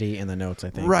variety in the notes, I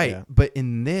think. Right. Yeah. But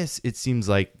in this, it seems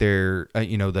like they're,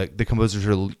 the composers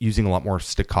are using a lot more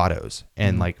staccatos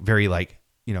and like very like,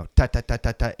 ta ta ta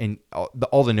ta ta, and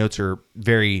all the notes are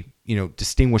very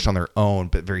distinguished on their own,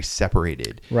 but very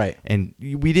separated. Right. And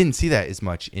we didn't see that as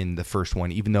much in the first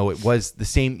one, even though it was the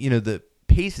same. The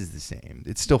pace is the same.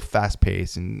 It's still fast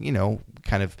paced and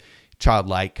kind of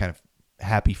childlike, kind of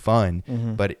happy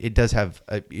fun, but it does have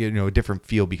a different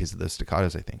feel because of those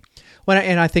staccatos, I think. Well,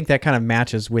 and I think that kind of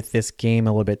matches with this game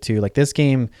a little bit too. Like this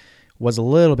game was a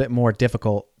little bit more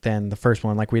difficult than the first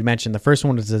one. Like we mentioned, the first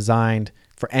one was designed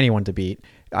for anyone to beat.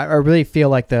 I really feel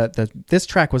like this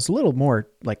track was a little more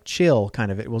like chill,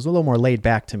 kind of. It was a little more laid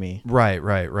back to me.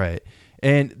 Right.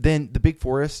 And then the Big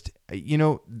Forest,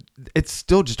 it's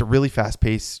still just a really fast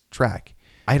paced track.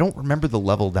 I don't remember the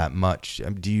level that much.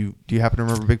 Do you happen to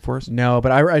remember Big Forest? No,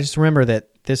 but I just remember that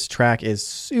this track is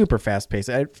super fast paced.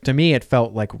 To me, it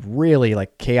felt like really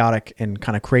like chaotic and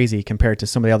kind of crazy compared to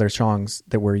some of the other songs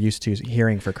that we're used to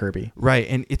hearing for Kirby. Right.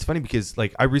 And it's funny because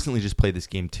like I recently just played this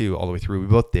game too, all the way through. We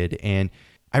both did. And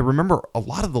I remember a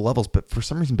lot of the levels, but for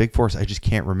some reason, Big Forest, I just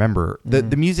can't remember. The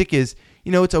music is,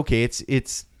 it's okay.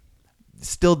 It's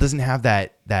still doesn't have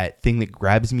that thing that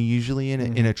grabs me usually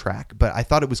in a track, but I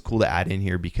thought it was cool to add in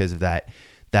here because of that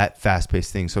fast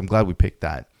paced thing. So I'm glad we picked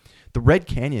that. The Red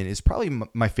Canyon is probably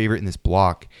my favorite in this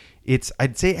block.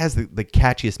 I'd say it has the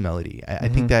catchiest melody. I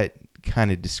think that kind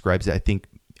of describes it.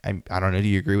 I don't know. Do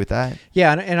you agree with that?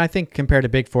 Yeah, and I think compared to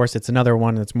Big Forest, it's another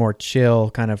one that's more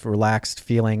chill, kind of relaxed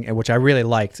feeling, which I really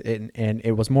liked, and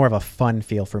it was more of a fun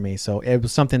feel for me. So it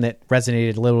was something that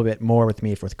resonated a little bit more with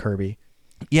me with Kirby.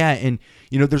 Yeah, and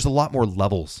there's a lot more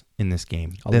levels in this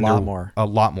game. A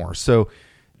lot more. So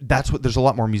there's a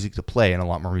lot more music to play and a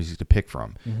lot more music to pick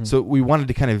from. So we wanted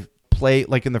to kind of play,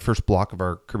 like in the first block of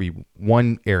our Kirby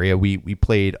 1 area, we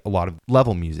played a lot of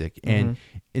level music, and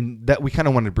that we kind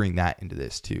of wanted to bring that into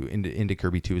this too, into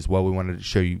Kirby 2 as well. We wanted to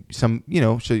show you show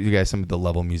you guys some of the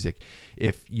level music.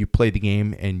 If you play the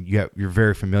game and you're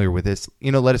very familiar with this,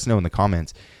 let us know in the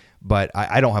comments. But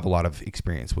I don't have a lot of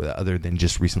experience with it other than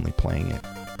just recently playing it.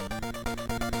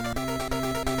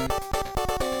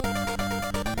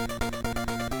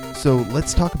 So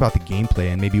let's talk about the gameplay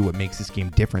and maybe what makes this game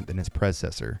different than its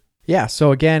predecessor. Yeah,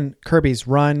 so again, Kirby's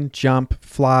run, jump,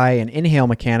 fly, and inhale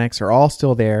mechanics are all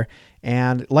still there.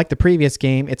 And like the previous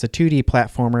game, it's a 2D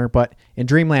platformer, but in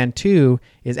Dreamland 2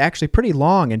 is actually pretty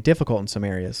long and difficult in some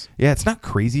areas. Yeah, it's not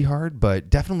crazy hard, but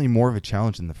definitely more of a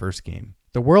challenge than the first game.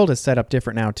 The world is set up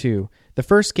different now too. The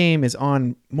first game is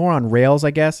more on rails,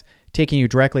 I guess, taking you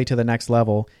directly to the next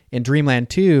level. In Dreamland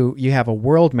 2, you have a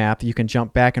world map that you can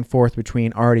jump back and forth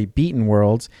between already beaten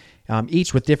worlds,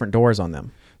 each with different doors on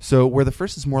them. So where the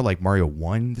first is more like Mario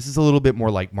 1, this is a little bit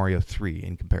more like Mario 3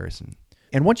 in comparison.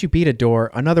 And once you beat a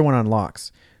door, another one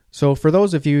unlocks. So for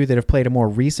those of you that have played a more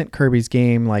recent Kirby's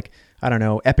game, like, I don't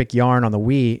know, Epic Yarn on the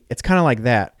Wii, it's kind of like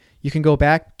that. You can go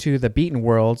back to the beaten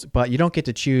worlds, but you don't get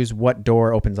to choose what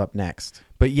door opens up next.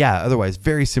 But yeah, otherwise,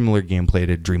 very similar gameplay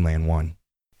to Dreamland 1.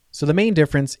 So the main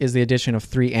difference is the addition of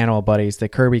 3 animal buddies that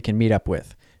Kirby can meet up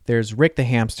with. There's Rick the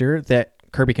hamster that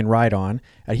Kirby can ride on.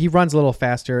 He runs a little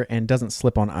faster and doesn't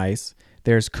slip on ice.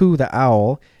 There's Coo the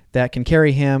owl that can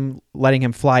carry him, letting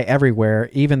him fly everywhere,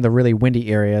 even the really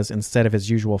windy areas, instead of his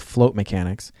usual float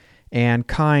mechanics. And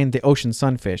Kind, the ocean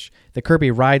sunfish, that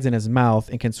Kirby rides in his mouth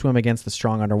and can swim against the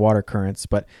strong underwater currents.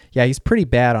 But yeah, he's pretty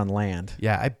bad on land.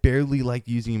 Yeah, I barely liked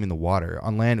using him in the water.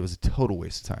 On land, it was a total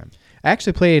waste of time. I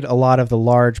actually played a lot of the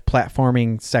large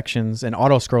platforming sections and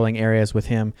auto-scrolling areas with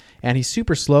him, and he's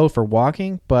super slow for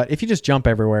walking, but if you just jump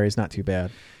everywhere, he's not too bad.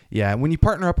 Yeah, when you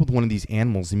partner up with one of these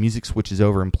animals, the music switches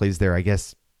over and plays their, I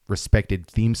guess, respected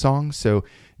theme song. So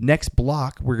next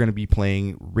block, we're going to be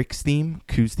playing Rick's theme,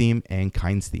 Coo's theme, and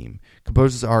Kind's theme.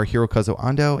 Composers are Hirokazu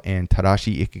Ando and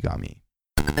Tadashi Ikegami.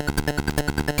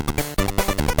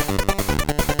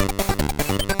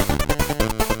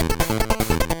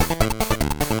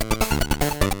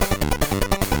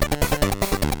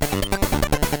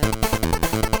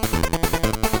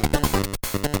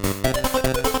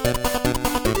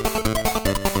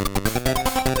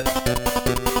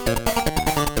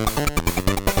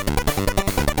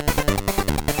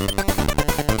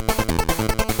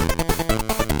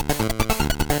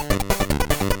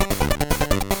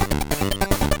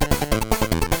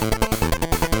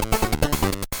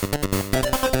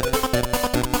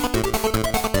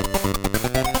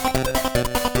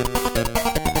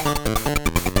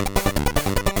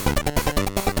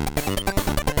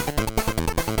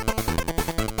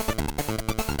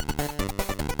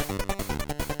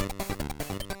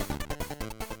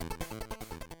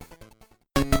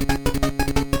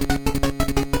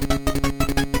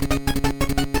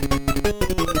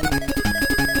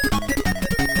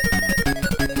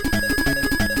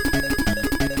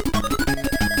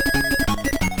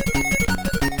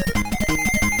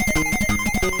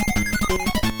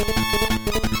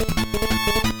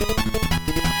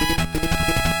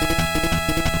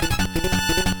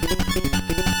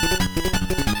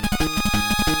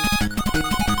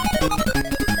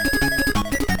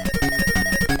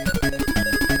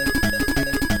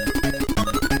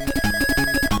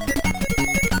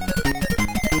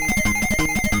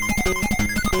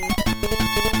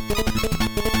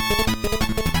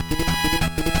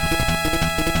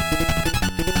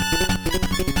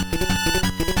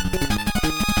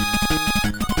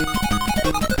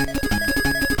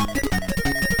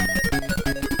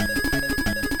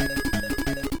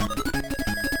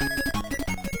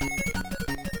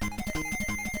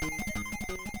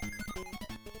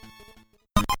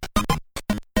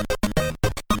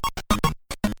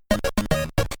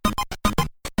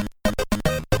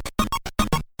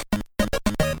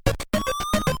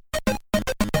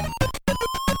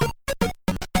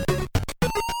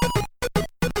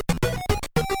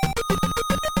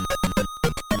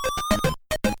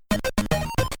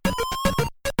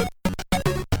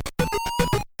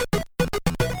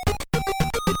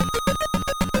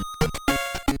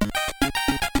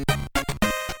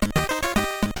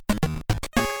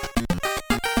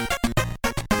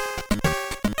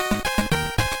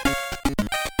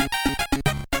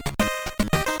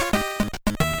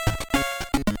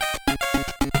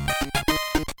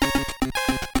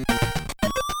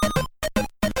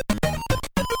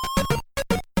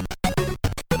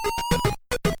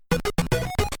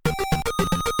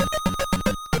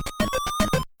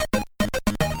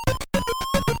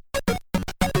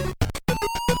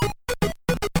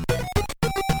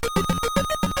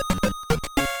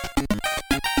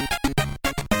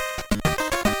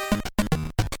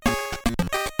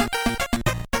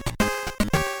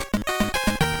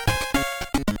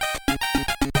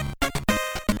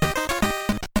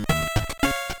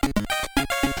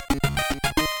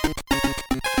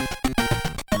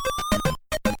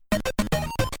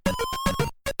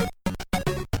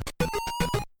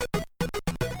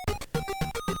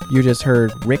 You just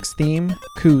heard Rick's theme,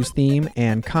 Coo's theme,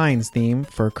 and Kind's theme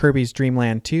for Kirby's Dream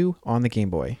Land 2 on the Game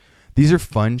Boy. These are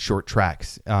fun short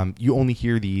tracks. You only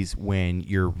hear these when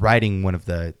you're riding one of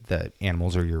the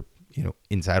animals, or you're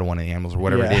inside one of the animals, or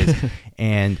whatever it is,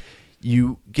 and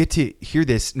you get to hear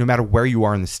this no matter where you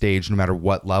are in the stage, no matter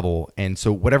what level. And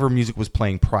so whatever music was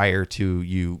playing prior to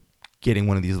you getting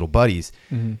one of these little buddies,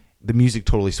 the music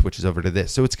totally switches over to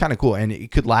this. So it's kind of cool, and it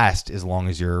could last as long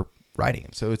as you're riding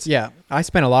him. So it's I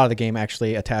spent a lot of the game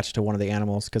actually attached to one of the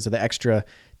animals because of the extra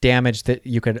damage that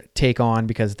you could take on,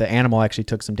 because the animal actually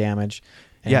took some damage.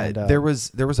 And, there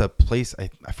was a place,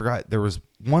 I forgot, there was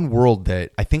one world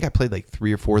that I think I played like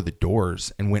 3 or 4 of the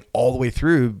doors and went all the way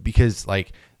through because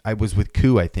like I was with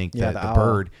Coo, I think, the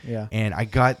bird, and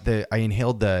I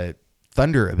inhaled the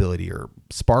thunder ability or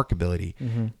spark ability.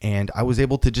 And I was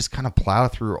able to just kind of plow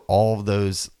through all of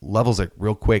those levels like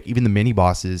real quick. Even the mini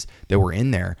bosses that were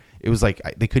in there, it was like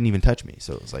they couldn't even touch me.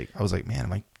 So it was like I was like, man,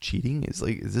 am I cheating? Is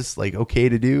this like okay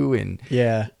to do? And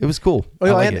yeah, it was cool.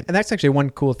 Well, I like it. and that's actually one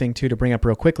cool thing too to bring up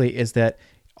real quickly is that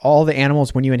all the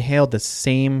animals, when you inhaled the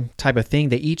same type of thing,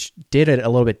 they each did it a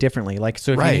little bit differently. Like,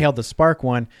 so if you inhaled the spark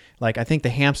one, like I think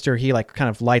the hamster, he like kind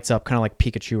of lights up kind of like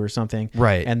Pikachu or something.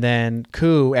 Right. And then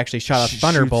Ku actually shot a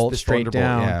thunderbolt straight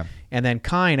down. Yeah. And then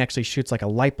Kine actually shoots like a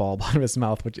light bulb out of his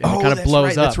mouth, which kind of that's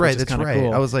blows up. That's right. Which is That's right.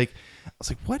 cool. I was like,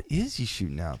 what is he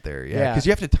shooting out there? Yeah. Because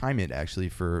you have to time it actually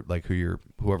for like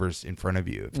whoever's in front of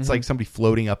you. If it's like somebody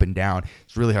floating up and down,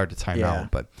 it's really hard to time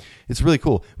out. But it's really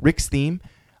cool. Rick's theme,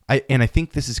 I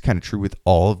think this is kind of true with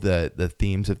all of the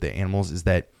themes of the animals, is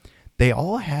that they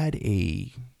all had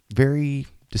a very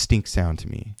distinct sound to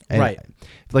me. And right.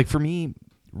 Like for me,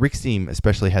 Rick's theme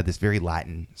especially had this very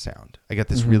Latin sound. I got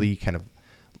this really kind of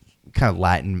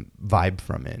Latin vibe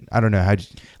from it. I don't know how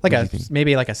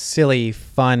maybe like a silly,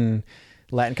 fun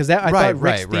Latin, because I thought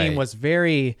Rick's theme was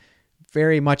very,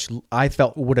 very much, I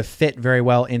felt would have fit very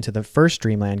well into the first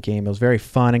Dreamland game. It was very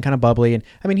fun and kind of bubbly, and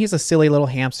I mean he's a silly little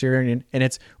hamster, and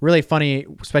it's really funny,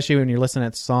 especially when you're listening to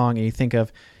that song and you think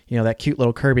of that cute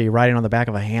little Kirby riding on the back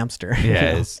of a hamster.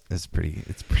 Yeah, it's pretty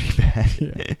bad.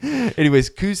 Yeah. Anyways,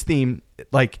 Ku's theme,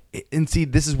 and see,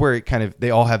 this is where it kind of,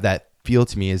 they all have that feel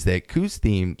to me, is that Ku's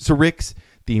theme, so Rick's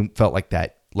theme felt like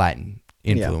that Latin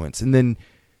influence, and then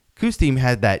Ku's theme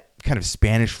had that kind of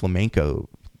Spanish flamenco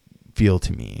feel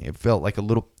to me. It felt like a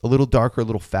little darker, a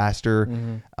little faster,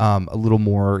 a little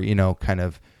more, kind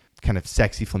of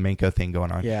sexy flamenco thing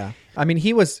going on. Yeah. I mean, he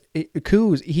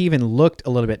even looked a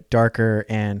little bit darker,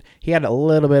 and he had a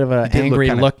little bit of an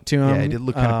angry look to him. Yeah, he did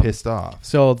look kind of pissed off.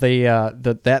 So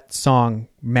that song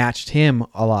matched him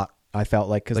a lot, I felt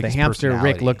like, because the hamster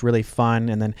Rick looked really fun,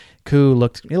 and then Ku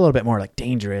looked a little bit more like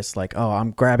dangerous, like, oh,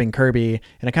 I'm grabbing Kirby,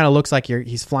 and it kind of looks like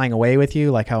he's flying away with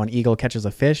you, like how an eagle catches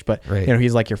a fish, but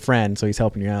he's like your friend, so he's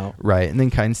helping you out. Right. And then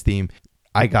Kine's theme,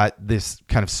 I got this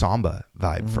kind of samba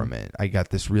vibe from it. I got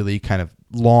this really kind of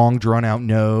long, drawn out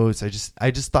notes. I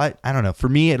just thought, I don't know, for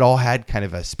me, it all had kind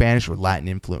of a Spanish or Latin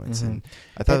influence, and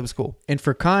I thought it was cool. And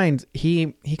for Kind,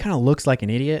 he kind of looks like an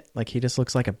idiot, like he just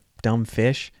looks like a dumb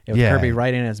fish with Kirby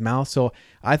right in his mouth. So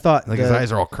I thought his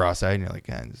eyes are all cross-eyed, and you're like,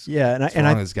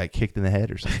 this guy kicked in the head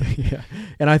or something. Yeah,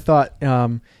 and I thought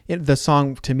the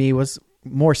song to me was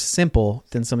more simple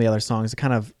than some of the other songs. It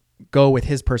kind of go with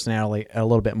his personality a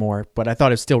little bit more, but I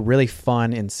thought it was still really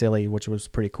fun and silly, which was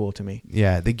pretty cool to me.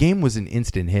 Yeah, the game was an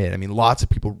instant hit. I mean, lots of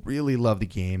people really loved the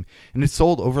game, and it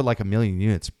sold over like 1 million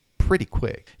units pretty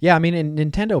quick. Yeah, I mean, and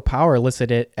Nintendo Power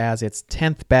listed it as its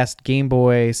 10th best Game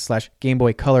Boy/Game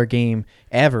Boy Color game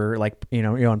ever, like,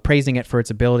 and praising it for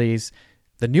its abilities,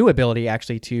 the new ability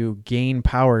actually to gain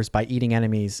powers by eating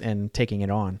enemies and taking it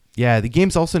on. Yeah, the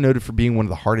game's also noted for being one of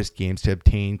the hardest games to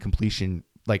obtain completion,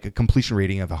 like a completion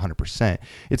rating of 100%.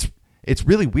 It's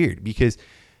really weird because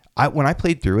when I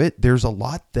played through it, there's a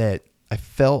lot that I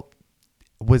felt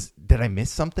did I miss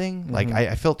something? Like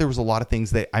I felt there was a lot of things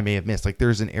that I may have missed. Like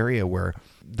there's an area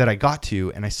that I got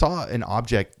to, and I saw an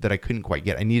object that I couldn't quite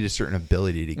get. I needed a certain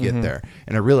ability to get there,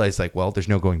 and I realized like, well, there's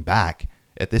no going back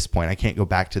at this point. I can't go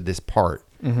back to this part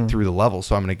through the level,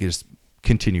 so I'm going to just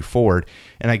continue forward.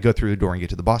 And I go through the door and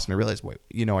get to the boss, and I realized, wait,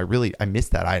 I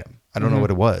missed that item. I don't know what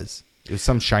it was. It was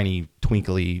some shiny,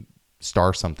 twinkly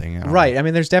star something. Right. I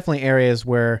mean, there's definitely areas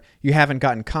where you haven't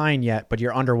gotten Kind yet, but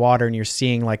you're underwater and you're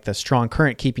seeing like the strong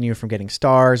current keeping you from getting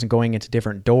stars and going into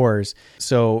different doors.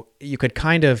 So you could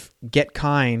kind of get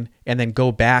Kind and then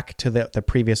go back to the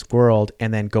previous world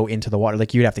and then go into the water.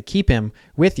 Like you'd have to keep him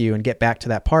with you and get back to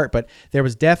that part. But there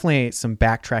was definitely some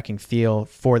backtracking feel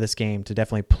for this game to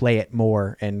definitely play it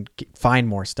more and find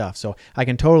more stuff. So I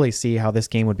can totally see how this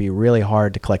game would be really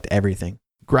hard to collect everything.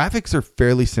 Graphics are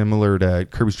fairly similar to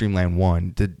Kirby's Dream Land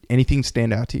 1. Did anything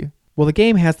stand out to you? Well, the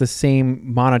game has the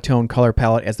same monotone color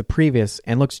palette as the previous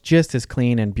and looks just as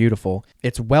clean and beautiful.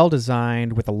 It's well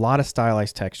designed with a lot of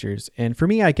stylized textures. And for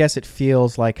me, I guess it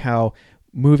feels like how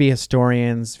movie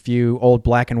historians view old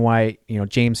black and white,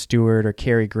 James Stewart or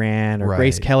Cary Grant or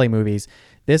Grace Kelly movies.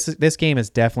 This game is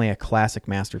definitely a classic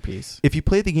masterpiece. If you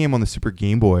played the game on the Super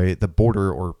Game Boy, the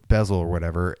border or bezel or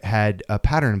whatever had a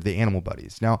pattern of the animal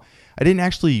buddies. Now, I didn't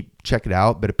actually check it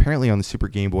out, but apparently on the Super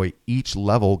Game Boy, each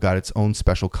level got its own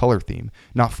special color theme.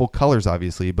 Not full colors,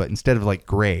 obviously, but instead of like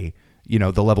gray,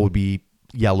 the level would be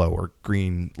yellow or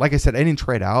green. Like I said, I didn't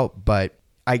try it out, but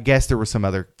I guess there were some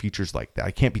other features like that.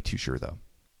 I can't be too sure, though.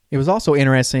 It was also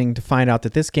interesting to find out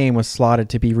that this game was slotted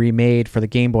to be remade for the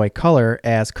Game Boy Color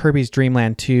as Kirby's Dream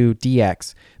Land 2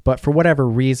 DX, but for whatever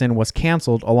reason was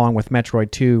canceled along with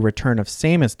Metroid 2 Return of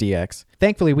Samus DX.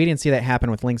 Thankfully, we didn't see that happen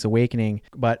with Link's Awakening,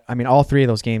 but I mean, all three of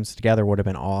those games together would have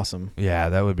been awesome. Yeah,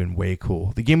 that would have been way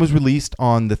cool. The game was released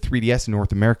on the 3DS in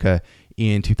North America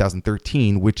in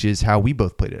 2013, which is how we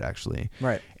both played it, actually.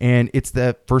 Right. And it's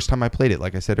the first time I played it,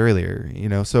 like I said earlier,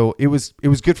 so it was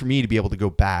good for me to be able to go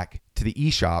back to the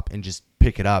eShop and just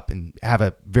pick it up and have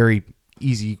a very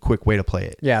easy, quick way to play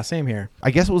it. Yeah, same here. I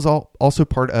guess it was also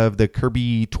part of the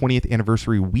Kirby 20th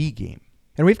Anniversary Wii game.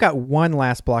 And we've got one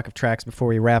last block of tracks before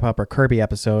we wrap up our Kirby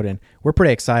episode, and we're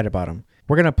pretty excited about them.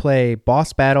 We're going to play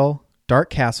Boss Battle,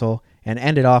 Dark Castle, and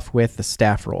end it off with the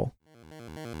Staff Roll.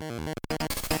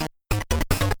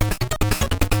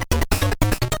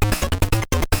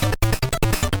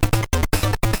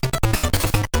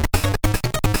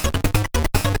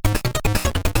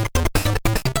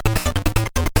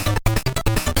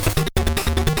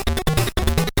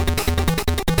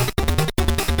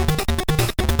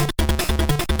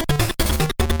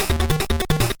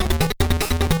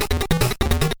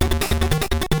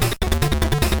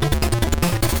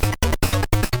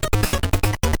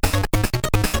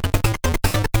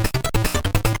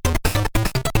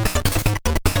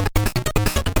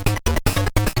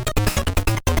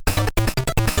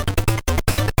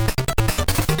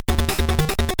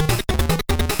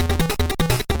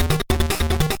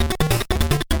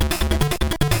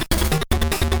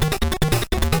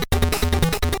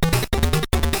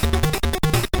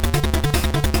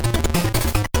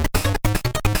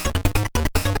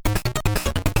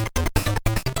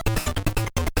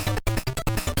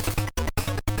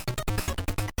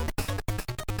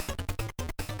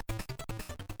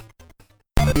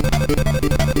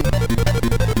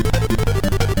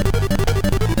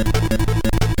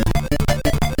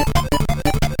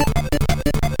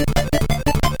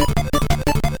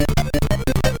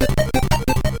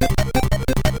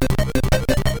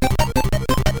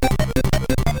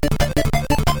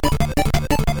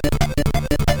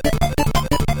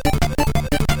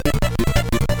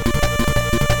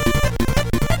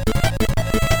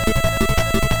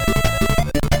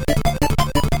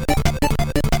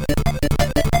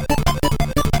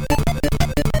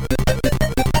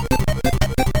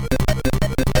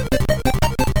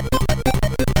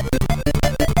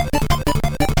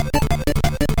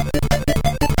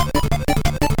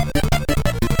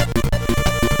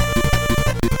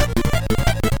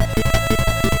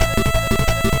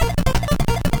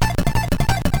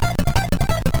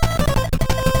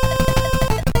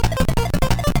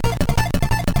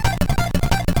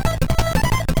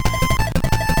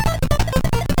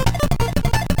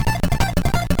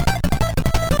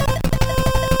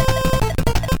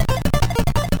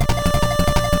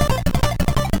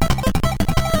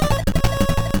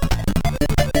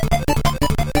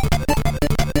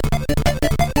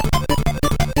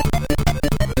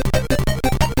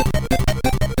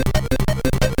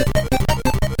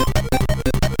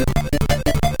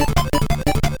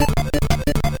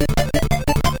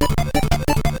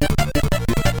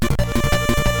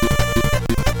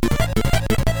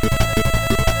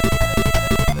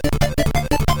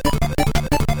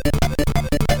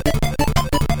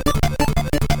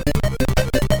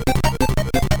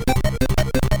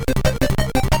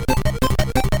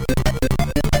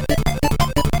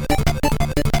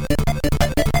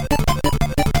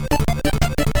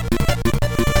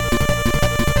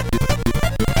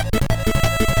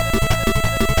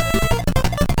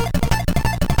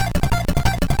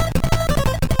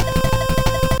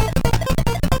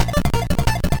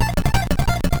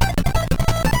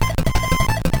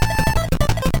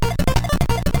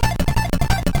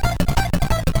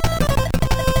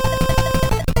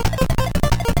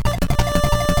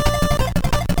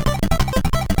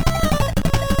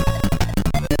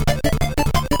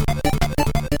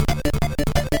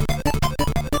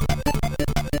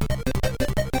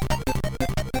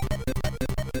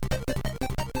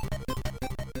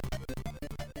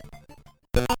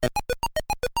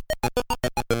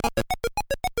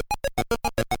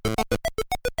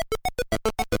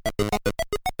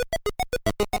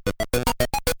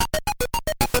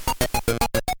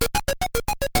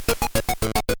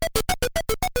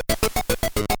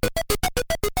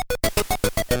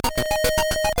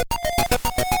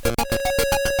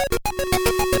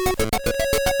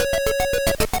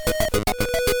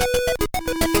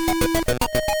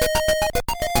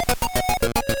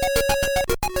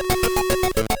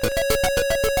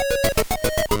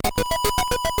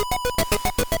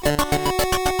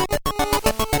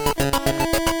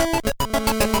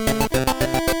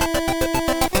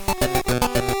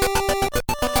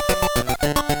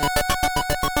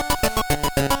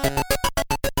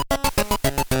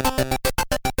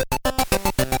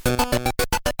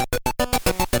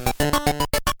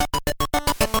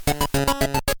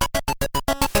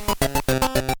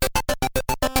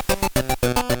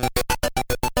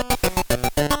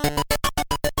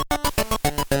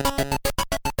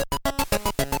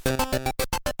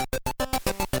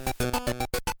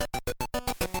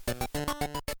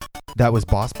 That was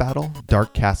Boss Battle,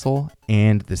 Dark Castle,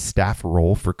 and the staff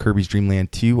roll for Kirby's Dream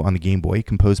Land 2 on the Game Boy,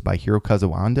 composed by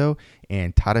Hirokazu Ando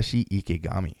and Tadashi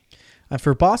Ikegami.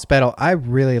 For Boss Battle, I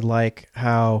really like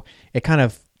how it kind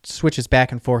of switches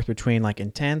back and forth between like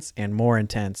intense and more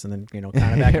intense, and then kind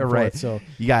of back and Right. forth. So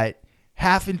You got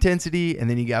half intensity and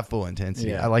then you got full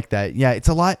intensity. Yeah. I like that. Yeah, it's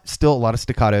still a lot of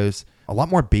staccatos, a lot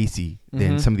more bassy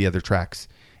than some of the other tracks.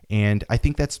 And I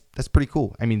think that's pretty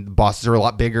cool. I mean, the bosses are a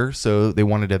lot bigger, so they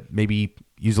wanted to maybe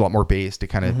use a lot more bass to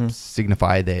kind of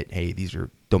signify that, hey,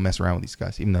 don't mess around with these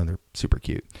guys, even though they're super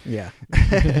cute. yeah.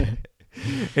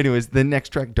 Anyways, the next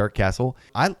track, Dark Castle,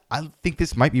 I think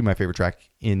this might be my favorite track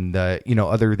in the,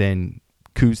 other than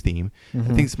Ku's theme. I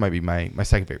think this might be my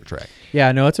second favorite track.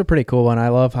 Yeah, no, it's a pretty cool one. I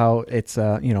love how it's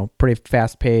pretty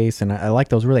fast paced, and I like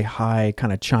those really high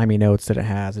kind of chimey notes that it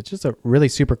has. It's just a really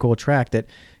super cool track that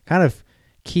kind of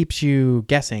keeps you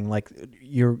guessing. Like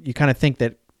you kind of think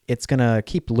that it's gonna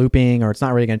keep looping or it's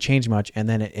not really gonna change much, and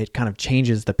then it kind of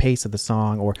changes the pace of the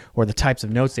song or the types of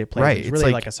notes they play. Right, It's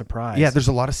really like a surprise. Yeah, there's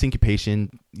a lot of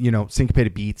syncopation,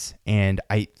 syncopated beats, and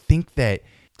I think that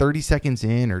 30 seconds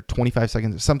in or 25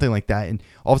 seconds or something like that, and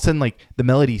all of a sudden like the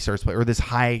melody starts playing, or this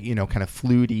high kind of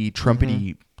fluty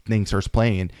trumpety thing starts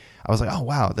playing, and I was like, oh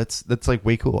wow, that's like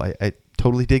way cool. I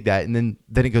totally dig that. And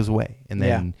then it goes away, and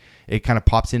then it kind of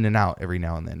pops in and out every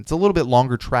now and then. It's a little bit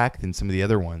longer track than some of the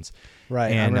other ones,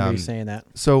 right. And I remember you saying that.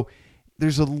 so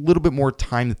there's a little bit more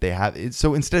time that they have.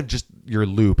 So instead of just your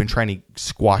loop and trying to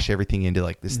squash everything into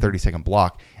like this 30-second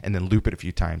block and then loop it a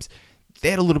few times, they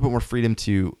had a little bit more freedom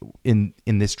to, in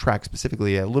this track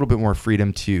specifically, a little bit more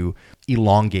freedom to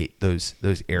elongate those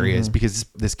areas, because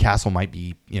this castle might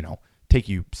be, take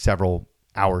you several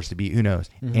hours to beat, who knows.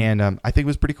 And I think it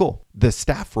was pretty cool. The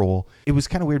staff roll, it was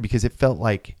kind of weird because it felt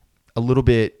like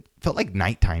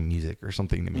nighttime music or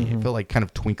something to me. It felt like kind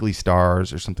of twinkly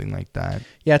stars or something like that.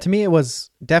 Yeah, to me it was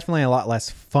definitely a lot less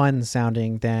fun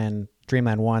sounding than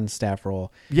Dreamland 1 staff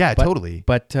roll. Yeah, totally.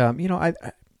 But I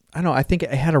don't know. I think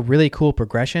it had a really cool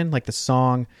progression. Like the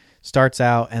song starts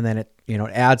out and then it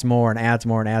adds more and adds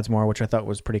more and adds more, which I thought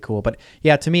was pretty cool. But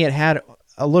yeah, to me it had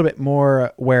a little bit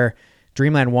more where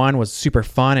Dreamland 1 was super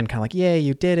fun and kind of like, yay,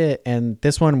 you did it. And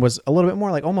this one was a little bit more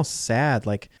like almost sad.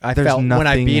 Like I felt when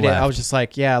I beat it, I was just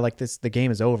like, yeah, like the game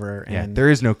is over. Yeah, and there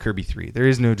is no Kirby 3. There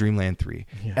is no Dreamland 3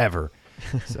 ever.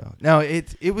 So no,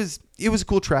 it was a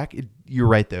cool track. You're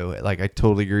right though. Like I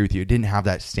totally agree with you. It didn't have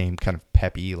that same kind of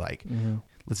peppy, like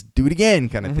let's do it again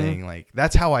kind of thing. Like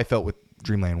that's how I felt with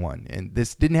Dreamland 1. And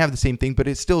this didn't have the same thing, but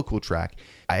it's still a cool track.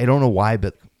 I don't know why,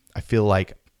 but I feel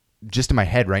like just in my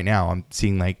head right now, I'm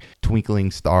seeing like twinkling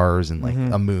stars and like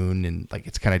a moon, and like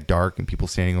it's kind of dark and people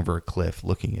standing over a cliff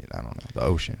looking at, I don't know, the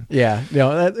ocean. Yeah.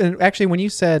 And actually, when you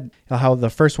said how the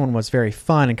first one was very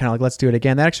fun and kind of like, let's do it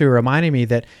again, that actually reminded me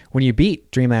that when you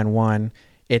beat Dreamland 1,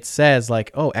 it says like,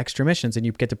 oh, extra missions, and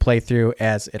you get to play through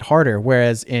as it harder.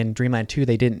 Whereas in Dreamland 2,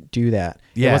 they didn't do that.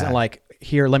 Yeah. It wasn't like,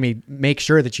 here, let me make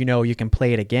sure that you can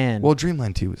play it again. Well,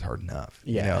 Dreamland 2 was hard enough.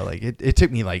 Yeah. Like it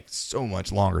took me like so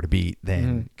much longer to beat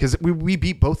than, because we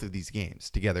beat both of these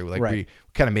games together. Like we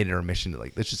kind of made it our mission to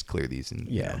like, let's just clear these and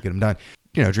get them done.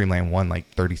 Dreamland 1 like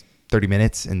 30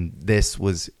 minutes, and this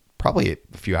was probably a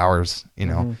few hours,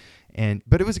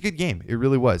 but it was a good game. It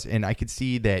really was. And I could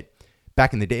see that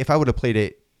back in the day, if I would have played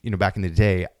it, back in the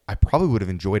day, I probably would have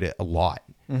enjoyed it a lot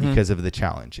because of the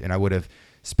challenge, and I would have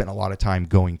spent a lot of time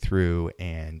going through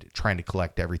and trying to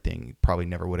collect everything. Probably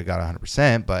never would have got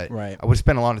 100%, but I would have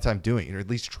spent a lot of time doing it, or at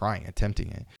least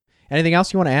attempting it. Anything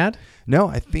else you want to add? No,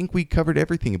 I think we covered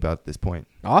everything about this point.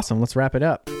 Awesome. Let's wrap it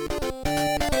up.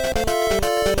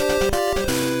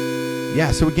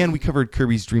 Yeah, so again, we covered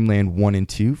Kirby's Dream Land 1 and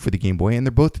 2 for the Game Boy, and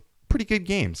they're both pretty good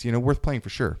games, worth playing for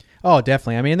sure. Oh,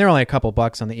 definitely. I mean, they're only a couple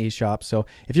bucks on the eShop, so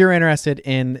if you're interested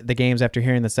in the games after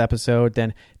hearing this episode,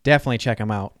 then definitely check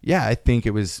them out. Yeah, I think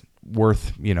it was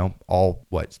worth, all,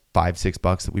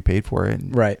 $5-6 that we paid for it.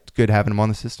 And it's good having them on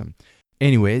the system.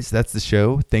 Anyways, that's the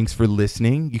show. Thanks for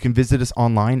listening. You can visit us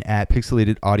online at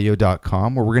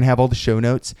pixelatedaudio.com, where we're going to have all the show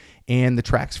notes and the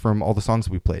tracks from all the songs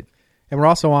we played. And we're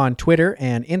also on Twitter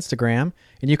and Instagram,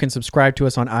 and you can subscribe to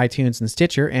us on iTunes and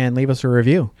Stitcher and leave us a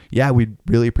review. Yeah, we'd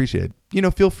really appreciate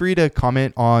it. Feel free to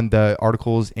comment on the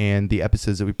articles and the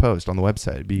episodes that we post on the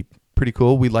website. It'd be pretty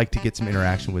cool. We'd like to get some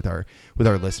interaction with our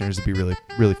listeners. It'd be really,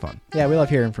 really fun. Yeah, we love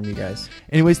hearing from you guys.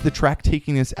 Anyways, the track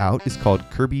taking us out is called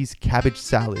Kirby's Cabbage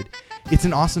Salad. It's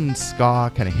an awesome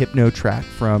ska kind of hypno track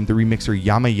from the remixer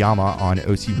Yama Yama on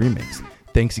OC Remix.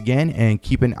 Thanks again, and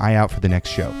keep an eye out for the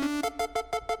next show.